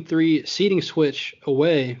 2-3 seeding switch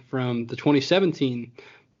away from the 2017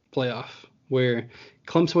 playoff, where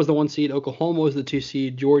Clemson was the 1 seed, Oklahoma was the 2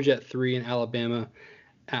 seed, Georgia at 3, and Alabama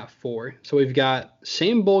at 4. So we've got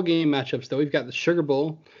same bowl game matchups, though. We've got the Sugar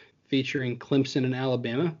Bowl featuring Clemson and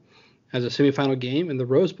Alabama as a semifinal game, and the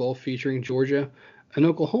Rose Bowl featuring Georgia and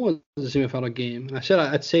Oklahoma as a semifinal game. And I said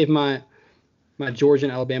I'd save my Georgia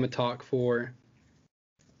and Alabama talk for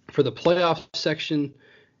the playoff section.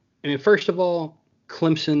 First of all,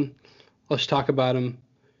 Clemson, let's talk about them.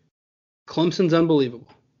 Clemson's unbelievable.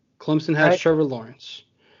 Clemson has Right. Trevor Lawrence.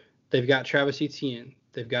 They've got Travis Etienne.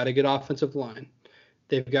 They've got a good offensive line.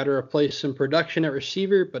 They've got to replace some production at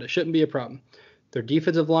receiver, but it shouldn't be a problem. Their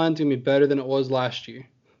defensive line is going to be better than it was last year.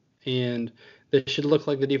 And they should look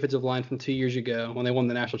like the defensive line from 2 years ago when they won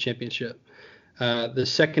the national championship. The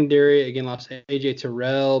secondary, again, lost A.J.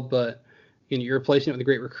 Terrell, but you're replacing it with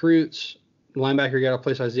great recruits. Linebacker got to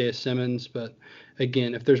replace Isaiah Simmons. But,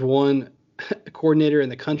 again, if there's one coordinator in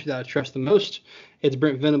the country that I trust the most, it's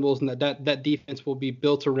Brent Venables, and that defense will be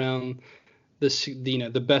built around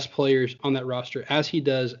the best players on that roster, as he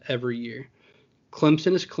does every year.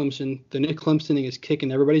 Clemson is Clemson. The new Clemson is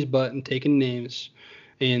kicking everybody's butt and taking names,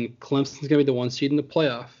 and Clemson's going to be the 1 seed in the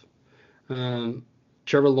playoff.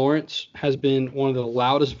 Trevor Lawrence has been one of the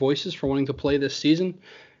loudest voices for wanting to play this season.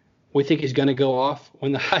 We think he's going to go off,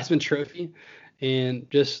 win the Heisman Trophy, and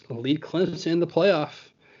just lead Clemson in the playoff.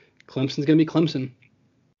 Clemson's going to be Clemson.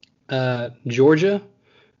 Georgia,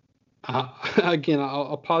 again,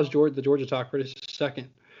 I'll pause the Georgia talk for just a second.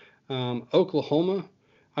 Oklahoma,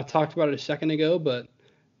 I talked about it a second ago, but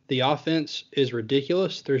the offense is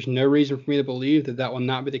ridiculous. There's no reason for me to believe that will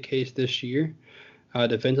not be the case this year.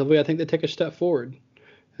 Defensively, I think they take a step forward.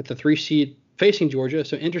 At the 3 seed facing Georgia,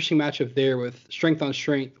 so interesting matchup there with strength on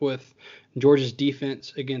strength with Georgia's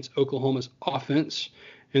defense against Oklahoma's offense,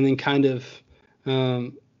 and then kind of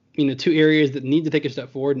two areas that need to take a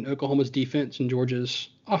step forward in Oklahoma's defense and Georgia's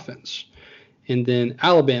offense. And then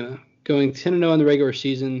Alabama going 10-0 in the regular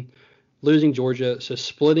season, losing Georgia, so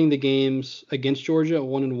splitting the games against Georgia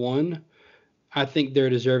 1-1. I think they're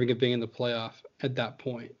deserving of being in the playoff at that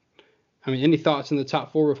point. I mean, any thoughts in the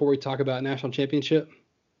top 4 before we talk about national championship?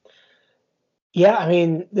 Yeah, I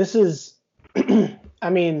mean, this is,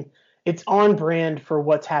 it's on brand for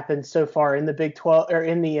what's happened so far in the Big 12 or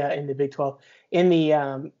in the Big 12 in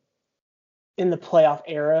the playoff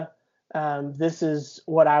era. This is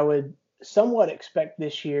what I would somewhat expect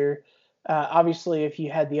this year. Obviously, if you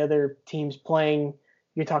had the other teams playing,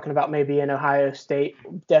 you're talking about maybe an Ohio State,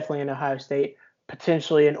 definitely an Ohio State,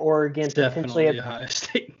 potentially an Oregon, Definitely Ohio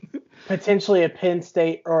State. potentially a Penn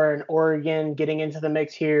State or an Oregon getting into the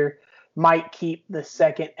mix here might keep the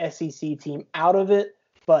second SEC team out of it,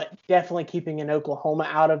 but definitely keeping an Oklahoma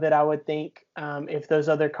out of it, I would think, if those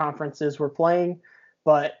other conferences were playing.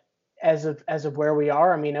 But as of where we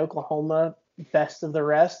are, I mean, Oklahoma, best of the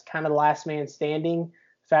rest, kind of the last man standing.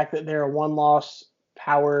 The fact that they're a 1-loss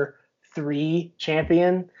Power 3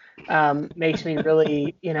 champion makes me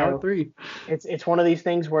really, Power 3. It's one of these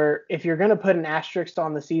things where if you're going to put an asterisk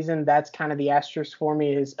on the season, that's kind of the asterisk for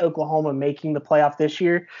me is Oklahoma making the playoff this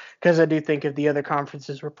year, because I do think if the other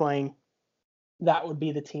conferences were playing, that would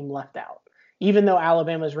be the team left out. Even though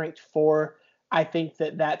Alabama's ranked 4, I think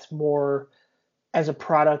that's more as a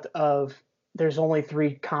product of there's only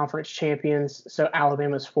 3 conference champions, so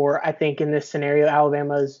Alabama's 4. I think in this scenario,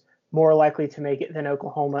 Alabama's more likely to make it than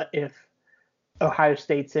Oklahoma if Ohio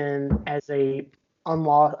State's in as a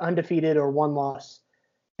undefeated or 1-loss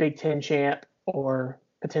Big Ten champ, or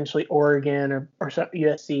potentially Oregon or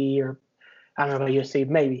USC, or I don't know about USC.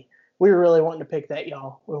 Maybe we were really wanting to pick that,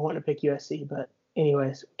 y'all. We were wanting to pick USC, but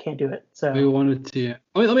anyways, can't do it. So we wanted to.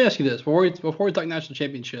 Let me ask you this before we talk national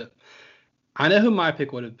championship. I know who my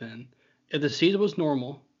pick would have been if the season was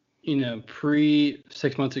normal, pre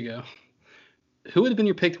 6 months ago. Who would have been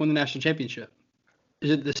your pick to win the national championship? Is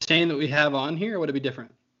it the same that we have on here, or would it be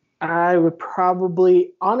different? I would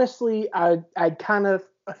probably, honestly, I'd kind of,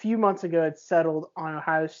 a few months ago, had settled on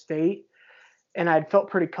Ohio State, and I'd felt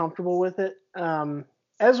pretty comfortable with it.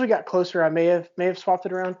 As we got closer, I may have swapped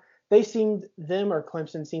it around. Them or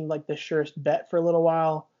Clemson seemed like the surest bet for a little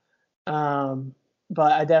while.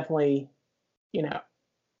 But I definitely,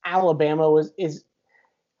 Alabama is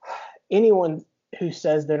anyone who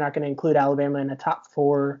says they're not going to include Alabama in the top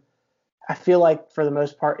 4, I feel like for the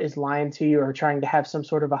most part is lying to you or trying to have some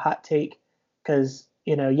sort of a hot take, because,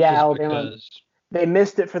 Alabama, they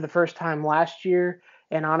missed it for the first time last year.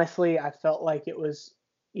 And honestly, I felt like it was,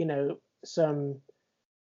 some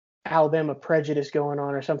Alabama prejudice going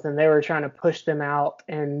on or something. They were trying to push them out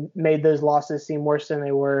and made those losses seem worse than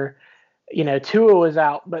they were. Tua was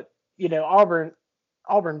out, but,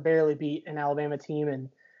 Auburn barely beat an Alabama team, and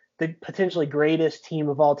the potentially greatest team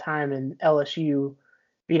of all time in LSU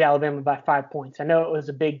beat Alabama by 5 points. I know it was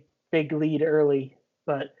a big lead early,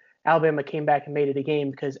 but Alabama came back and made it a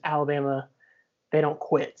game because Alabama, they don't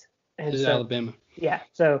quit. And this is Alabama. Yeah.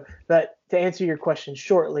 So, but to answer your question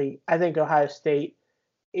shortly, I think Ohio State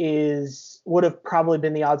would have probably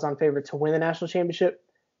been the odds-on favorite to win the national championship.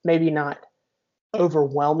 Maybe not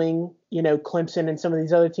overwhelming, Clemson and some of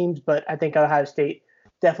these other teams, but I think Ohio State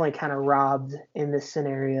definitely kind of robbed in this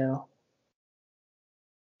scenario.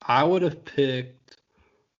 I would have picked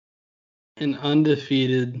an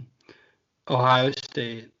undefeated Ohio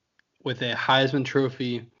State with a Heisman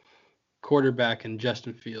Trophy quarterback in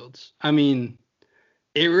Justin Fields. I mean,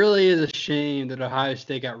 it really is a shame that Ohio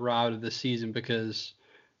State got robbed of this season because,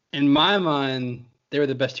 in my mind, they were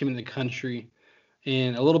the best team in the country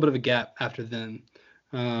and a little bit of a gap after them.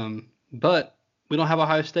 But we don't have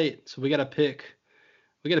Ohio State, so we got to pick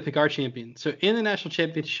our champion. So in the national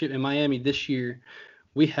championship in Miami this year,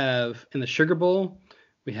 we have in the Sugar Bowl,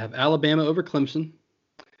 we have Alabama over Clemson,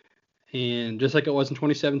 and just like it was in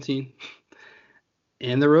 2017.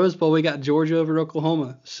 In the Rose Bowl, we got Georgia over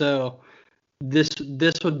Oklahoma. So this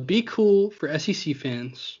would be cool for SEC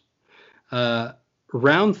fans.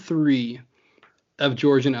 Round 3 of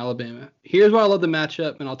Georgia and Alabama. Here's why I love the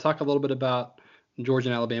matchup, and I'll talk a little bit about Georgia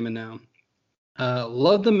and Alabama now.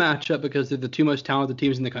 Love the matchup because they're the two most talented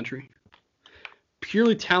teams in the country.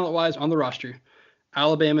 Purely talent-wise on the roster,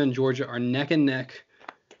 Alabama and Georgia are neck and neck,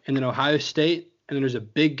 and then Ohio State, and then there's a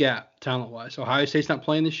big gap talent-wise. Ohio State's not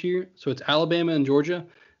playing this year, so it's Alabama and Georgia,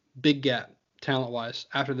 big gap talent-wise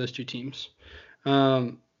after those two teams.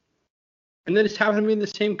 And then it's happened to be in the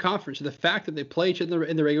same conference. So the fact that they play each other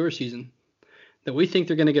in the regular season, that we think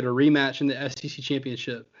they're going to get a rematch in the SEC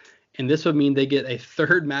championship, and this would mean they get a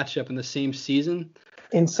third matchup in the same season.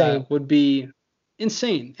 Insane. Would be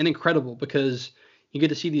insane and incredible because you get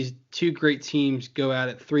to see these two great teams go at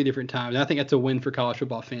it 3 different times. And I think that's a win for college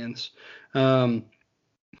football fans.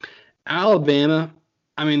 Alabama,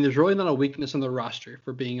 I mean, there's really not a weakness on the roster,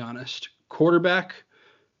 for being honest. Quarterback,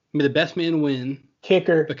 may the best man win.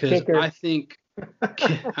 Kicker. Because I think,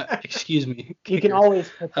 excuse me. Kicker. You can always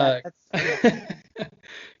put that.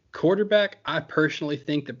 Quarterback, I personally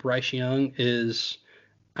think that Bryce Young is,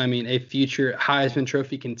 a future Heisman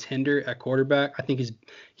Trophy contender at quarterback. I think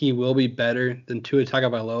he will be better than Tua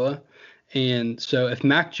Tagovailoa. And so if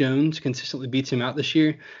Mac Jones consistently beats him out this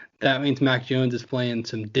year, that means Mac Jones is playing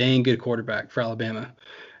some dang good quarterback for Alabama.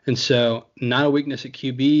 And so not a weakness at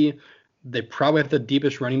QB. They probably have the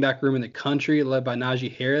deepest running back room in the country, led by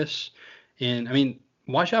Najee Harris. And,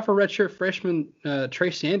 watch out for redshirt freshman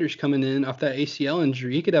Trey Sanders coming in off that ACL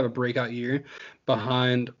injury. He could have a breakout year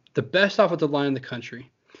behind the best offensive line in the country.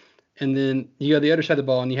 And then you go the other side of the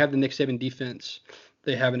ball, and you have the Nick Saban defense.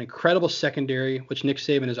 They have an incredible secondary, which Nick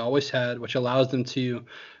Saban has always had, which allows them to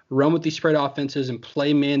run with these spread offenses and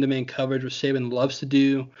play man-to-man coverage, which Saban loves to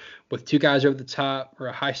do, with 2 guys over the top or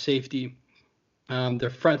a high safety. Their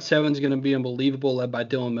front 7 is going to be unbelievable, led by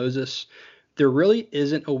Dylan Moses. There really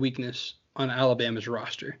isn't a weakness on Alabama's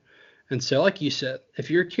roster. And so, like you said, if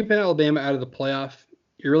you're keeping Alabama out of the playoff,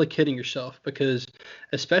 you're really kidding yourself, because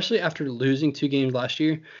especially after losing 2 games last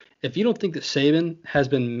year, if you don't think that Saban has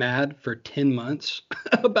been mad for 10 months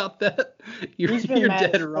about that, you're mad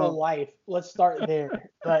dead his wrong. whole life. Let's start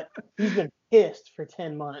there. But he's been pissed for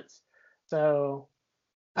 10 months. So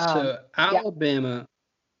Alabama.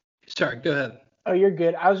 Sorry, go ahead. Oh, you're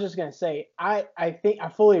good. I was just going to say, I think I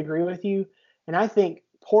fully agree with you. And I think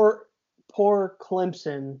poor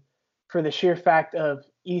Clemson, for the sheer fact of,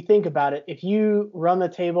 you think about it, if you run the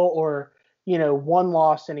table or, 1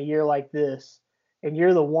 loss in a year like this, and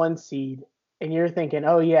you're the 1 seed, and you're thinking,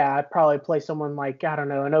 oh yeah, I'd probably play someone like, I don't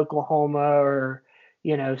know, an Oklahoma or,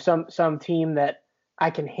 some team that I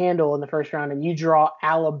can handle in the first round, and you draw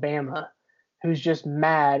Alabama, who's just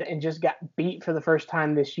mad and just got beat for the first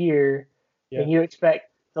time this year. Yeah. And you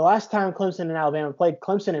expect, the last time Clemson and Alabama played,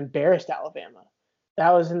 Clemson embarrassed Alabama.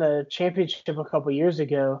 That was in the championship a couple years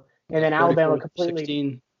ago. And then Alabama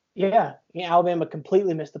completely, Alabama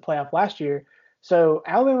completely missed the playoff last year. So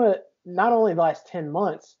Alabama, not only the last 10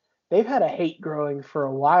 months, they've had a hate growing for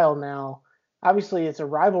a while now. Obviously, it's a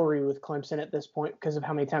rivalry with Clemson at this point because of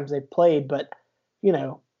how many times they've played. But,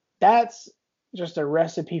 that's just a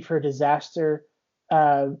recipe for disaster.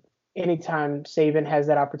 Anytime Saban has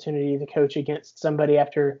that opportunity to coach against somebody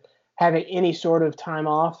after having any sort of time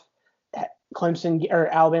off, Clemson or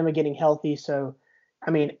Alabama getting healthy. So,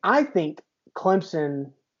 I think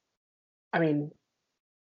Clemson,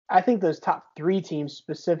 I think those top 3 teams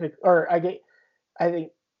specific, or I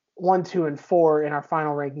think 1, 2, and 4 in our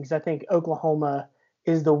final rankings. I think Oklahoma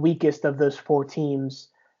is the weakest of those 4 teams.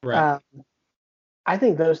 Right. I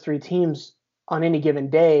think those 3 teams on any given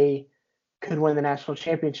day could win the national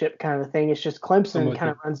championship, kind of a thing. It's just Clemson kind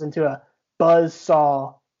of runs into a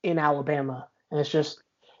buzzsaw in Alabama, and it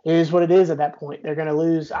is what it is at that point. They're going to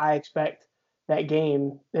lose. I expect that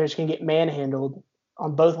game. They're just going to get manhandled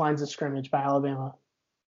on both lines of scrimmage by Alabama.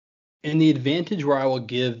 And the advantage where I will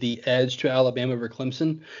give the edge to Alabama over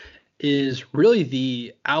Clemson is really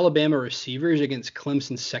the Alabama receivers against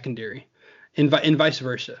Clemson's secondary, and vice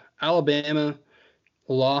versa. Alabama,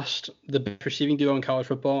 lost the best receiving duo in college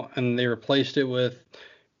football, and they replaced it with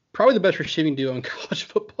probably the best receiving duo in college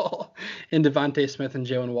football in Devontae Smith and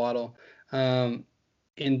Jalen Waddle. And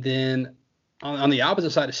then on the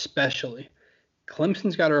opposite side especially,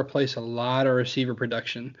 Clemson's got to replace a lot of receiver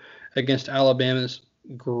production against Alabama's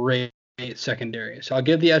great secondary. So I'll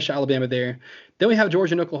give the edge to Alabama there. Then we have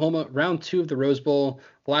Georgia and Oklahoma, round 2 of the Rose Bowl.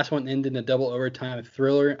 The last one ended in a double overtime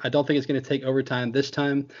thriller. I don't think it's going to take overtime this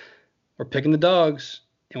time. We're picking the dogs,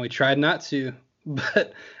 and we tried not to.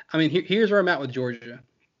 But, I mean, here's where I'm at with Georgia.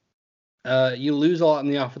 You lose a lot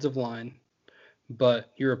in the offensive line,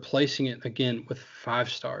 but you're replacing it, again, with 5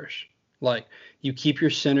 stars. Like, you keep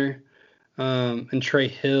your center and Trey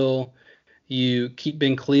Hill. You keep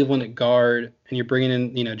Ben Cleveland at guard, and you're bringing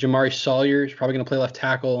in, Jamari Sawyer is probably going to play left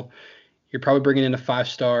tackle. You're probably bringing in a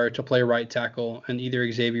 5-star to play right tackle, and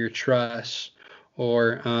either Xavier Truss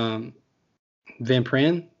or Van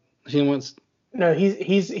Pran. No,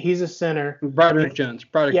 he's a center. Broderick Jones.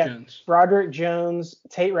 Broderick Jones,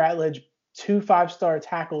 Tate Ratledge, 2 5-star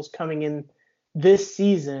tackles coming in this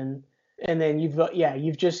season, and then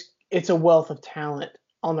it's a wealth of talent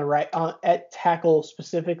on the right at tackle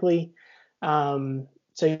specifically. They're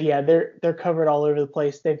covered all over the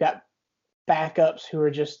place. They've got backups who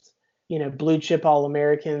are just blue chip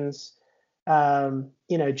All-Americans.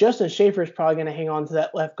 Justin Schaefer is probably going to hang on to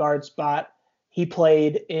that left guard spot. He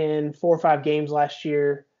played in 4 or 5 games last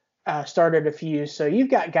year, started a few. So you've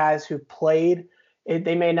got guys who played.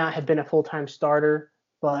 They may not have been a full-time starter,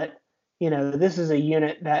 but this is a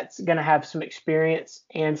unit that's going to have some experience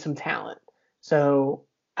and some talent. So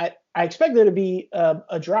I expect there to be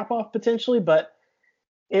a drop-off potentially, but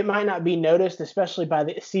it might not be noticed, especially by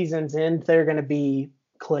the season's end. They're going to be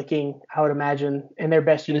clicking, I would imagine, and their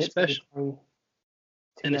best units. Especially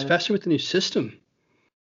with the new system.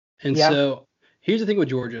 And so here's the thing with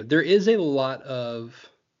Georgia. There is a lot of,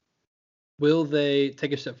 will they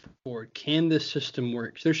take a step forward? Can this system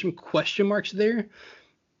work? So there's some question marks there.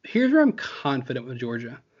 Here's where I'm confident with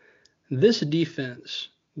Georgia. This defense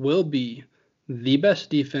will be the best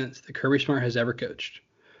defense that Kirby Smart has ever coached.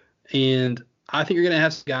 And I think you're going to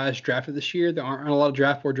have some guys drafted this year that aren't on a lot of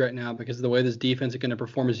draft boards right now because of the way this defense is going to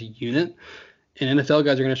perform as a unit. And NFL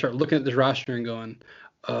guys are going to start looking at this roster and going,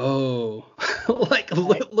 oh,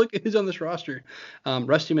 look at who's on this roster.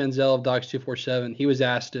 Rusty Manziel of Dogs 247, he was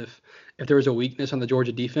asked if there was a weakness on the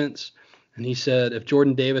Georgia defense. And he said if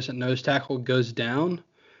Jordan Davis at nose tackle goes down,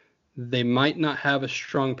 they might not have a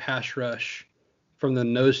strong pass rush from the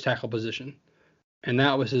nose tackle position. And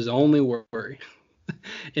that was his only worry.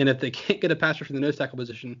 And if they can't get a pass rush from the nose tackle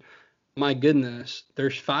position, my goodness,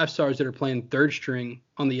 there's 5 stars that are playing third string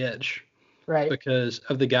on the edge. Right. Because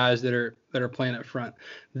of the guys that are playing up front.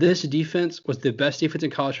 This defense was the best defense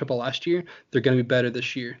in college football last year. They're going to be better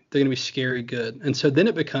this year. They're going to be scary good. And so then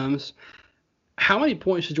it becomes, how many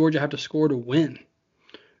points does Georgia have to score to win?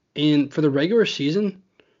 And for the regular season,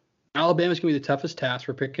 Alabama's going to be the toughest task.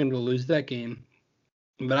 We're picking them to lose that game.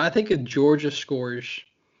 But I think if Georgia scores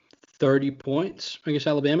 30 points against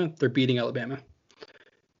Alabama, they're beating Alabama.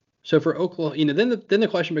 So for Oklahoma, then the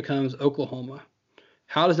question becomes Oklahoma.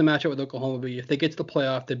 How does the matchup with Oklahoma be? If they get to the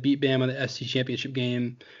playoff, they beat Bama in the SEC championship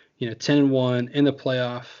game, 10-1 in the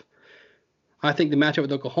playoff. I think the matchup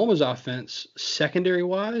with Oklahoma's offense,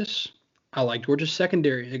 secondary-wise, I like Georgia's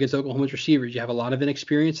secondary against Oklahoma's receivers. You have a lot of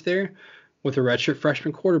inexperience there with a redshirt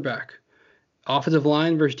freshman quarterback. Offensive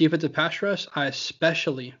line versus defensive pass rush, I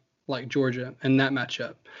especially like Georgia in that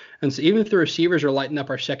matchup. And so even if the receivers are lighting up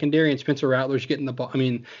our secondary and Spencer Rattler's getting the ball, he's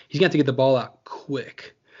going to have to get the ball out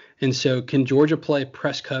quick. And so can Georgia play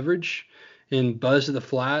press coverage and buzz to the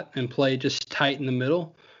flat and play just tight in the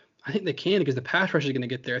middle? I think they can because the pass rush is going to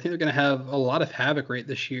get there. I think they're going to have a lot of havoc rate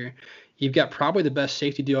this year. You've got probably the best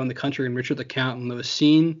safety duo in the country in Richard LeCount and Lewis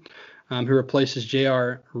Seen, who replaces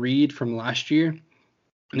J.R. Reed from last year.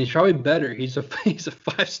 And he's probably better. He's a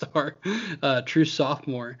 5-star true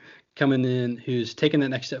sophomore coming in who's taking that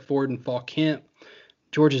next step forward in fall camp.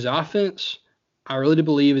 Georgia's offense, I really do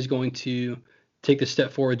believe, is going to take the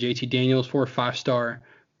step forward. JT Daniels, 4 or 5-star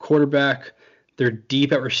quarterback. They're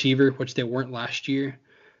deep at receiver, which they weren't last year.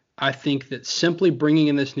 I think that simply bringing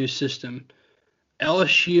in this new system,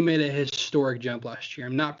 LSU made a historic jump last year.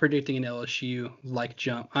 I'm not predicting an LSU-like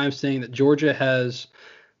jump. I'm saying that Georgia has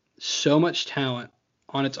so much talent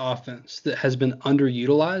on its offense that has been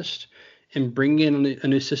underutilized, and bringing in a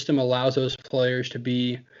new system allows those players to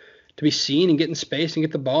be seen and get in space and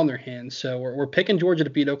get the ball in their hands. So we're picking Georgia to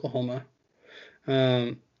beat Oklahoma.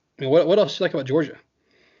 What else do you like about Georgia?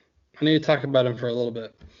 I need to talk about them for a little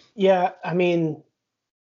bit. Yeah,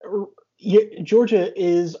 Georgia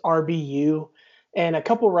is RBU. and a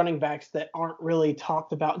couple running backs that aren't really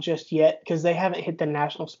talked about just yet because they haven't hit the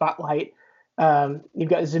national spotlight. You've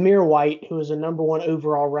got Zamir White, who was a number one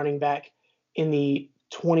overall running back in the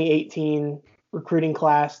 2018 recruiting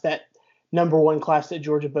class, that number one class that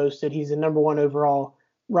Georgia boasted. He's the number one overall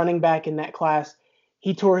running back in that class.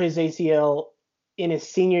 He tore his ACL in his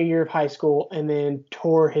senior year of high school and then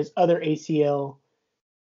tore his other ACL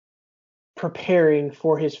preparing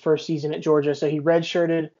for his first season at Georgia. So he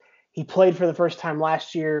redshirted. He played for the first time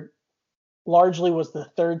last year, largely was the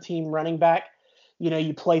third team running back.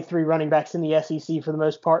 You play three running backs in the SEC for the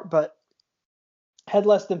most part, but had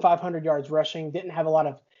less than 500 yards rushing, didn't have a lot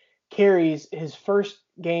of carries. His first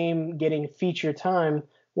game getting feature time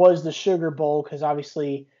was the Sugar Bowl because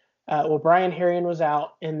obviously, Brian Herrien was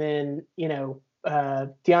out, and then,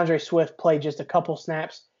 DeAndre Swift played just a couple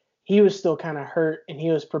snaps. He was still kind of hurt, and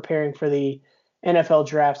he was preparing for the NFL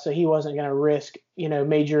draft, so he wasn't going to risk,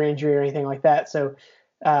 major injury or anything like that. So,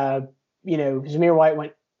 Zamir White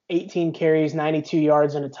went 18 carries, 92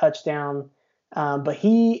 yards, and a touchdown. But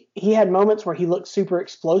he had moments where he looked super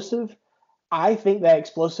explosive. I think that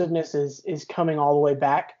explosiveness is coming all the way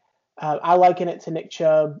back. I liken it to Nick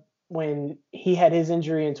Chubb when he had his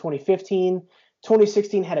injury in 2015.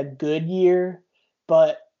 2016 had a good year,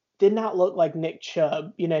 but did not look like Nick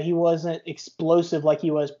Chubb. He wasn't explosive like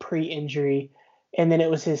he was pre-injury. And then it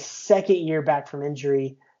was his second year back from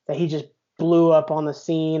injury that he just blew up on the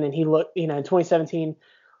scene. And he looked, in 2017,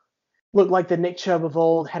 looked like the Nick Chubb of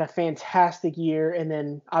old, had a fantastic year. And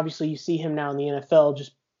then obviously you see him now in the NFL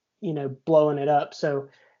just, blowing it up. So,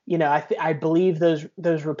 I believe those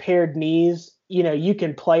repaired knees, you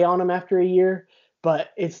can play on them after a year,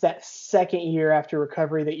 but it's that second year after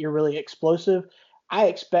recovery that you're really explosive. I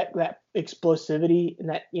expect that explosivity and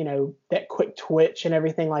that, that quick twitch and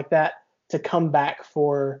everything like that to come back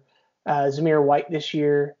for Zamir White this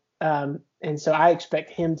year. And so I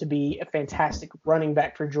expect him to be a fantastic running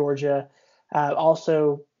back for Georgia.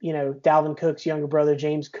 Also, Dalvin Cook's younger brother,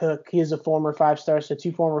 James Cook, he is a former 5-star. So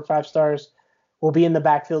 2 former 5-stars will be in the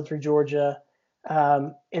backfield for Georgia.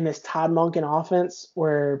 In this Todd Monken offense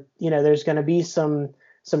where, there's going to be some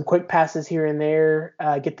quick passes here and there,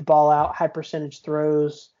 get the ball out, high percentage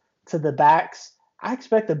throws to the backs. I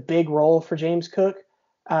expect a big role for James Cook,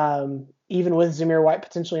 even with Zamir White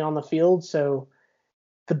potentially on the field. So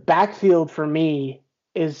the backfield for me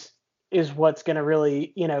is what's going to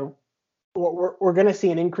really, we're going to see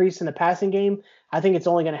an increase in the passing game. I think it's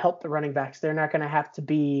only going to help the running backs. They're not going to have to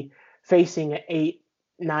be facing an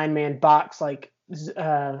 8-9 man box like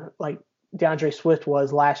DeAndre Swift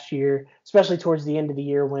was last year, especially towards the end of the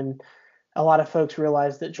year when a lot of folks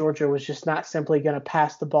realized that Georgia was just not simply going to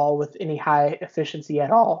pass the ball with any high efficiency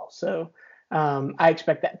at all. So I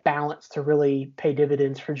expect that balance to really pay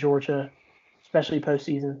dividends for Georgia, especially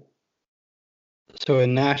postseason. So a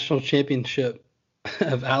national championship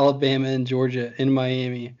of Alabama and Georgia in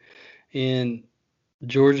Miami, and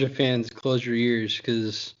Georgia fans, close your ears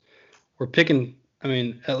because we're picking.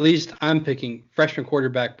 At least I'm picking freshman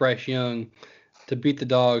quarterback Bryce Young to beat the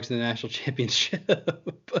Dogs in the national championship.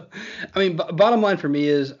 Bottom line for me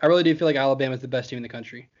is I really do feel like Alabama is the best team in the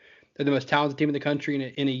country. They're the most talented team in the country. And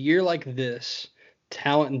in a year like this,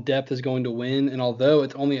 talent and depth is going to win. And although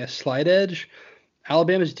it's only a slight edge,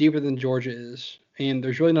 Alabama is deeper than Georgia is. And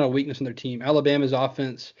there's really not a weakness in their team. Alabama's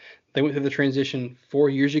offense, they went through the transition 4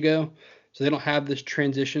 years ago. So they don't have this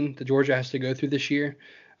transition that Georgia has to go through this year.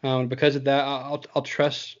 Because of that, I'll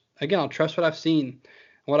trust what I've seen.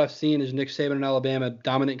 What I've seen is Nick Saban and Alabama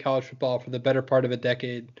dominate college football for the better part of a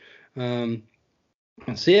decade. So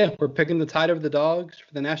we're picking the Tide over the Dogs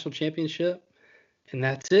for the national championship. And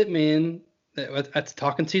that's it, man. That's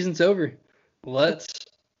talking season's over. Let's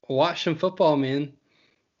watch some football, man.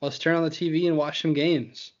 Let's turn on the TV and watch some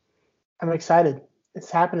games. I'm excited. It's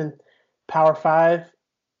happening. Power 5,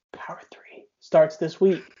 Power 3 starts this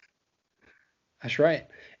week. That's right.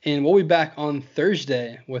 And we'll be back on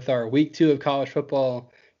Thursday with our week 2 of college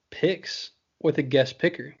football picks with a guest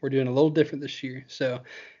picker. We're doing a little different this year. So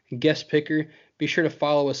guest picker, be sure to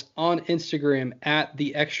follow us on Instagram at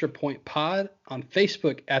The Extra Point Pod, on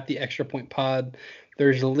Facebook at The Extra Point Pod.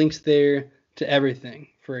 There's links there to everything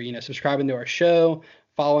for, subscribing to our show,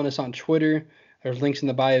 following us on Twitter. There's links in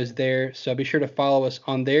the bios there. So be sure to follow us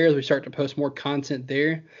on there as we start to post more content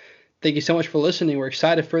there. Thank you so much for listening. We're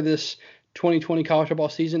excited for this 2020 college football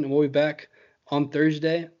season, and we'll be back on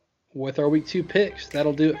Thursday with our week 2 picks.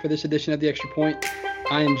 That'll do it for this edition of The Extra Point.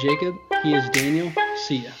 I am Jacob. He is Daniel.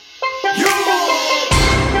 See ya.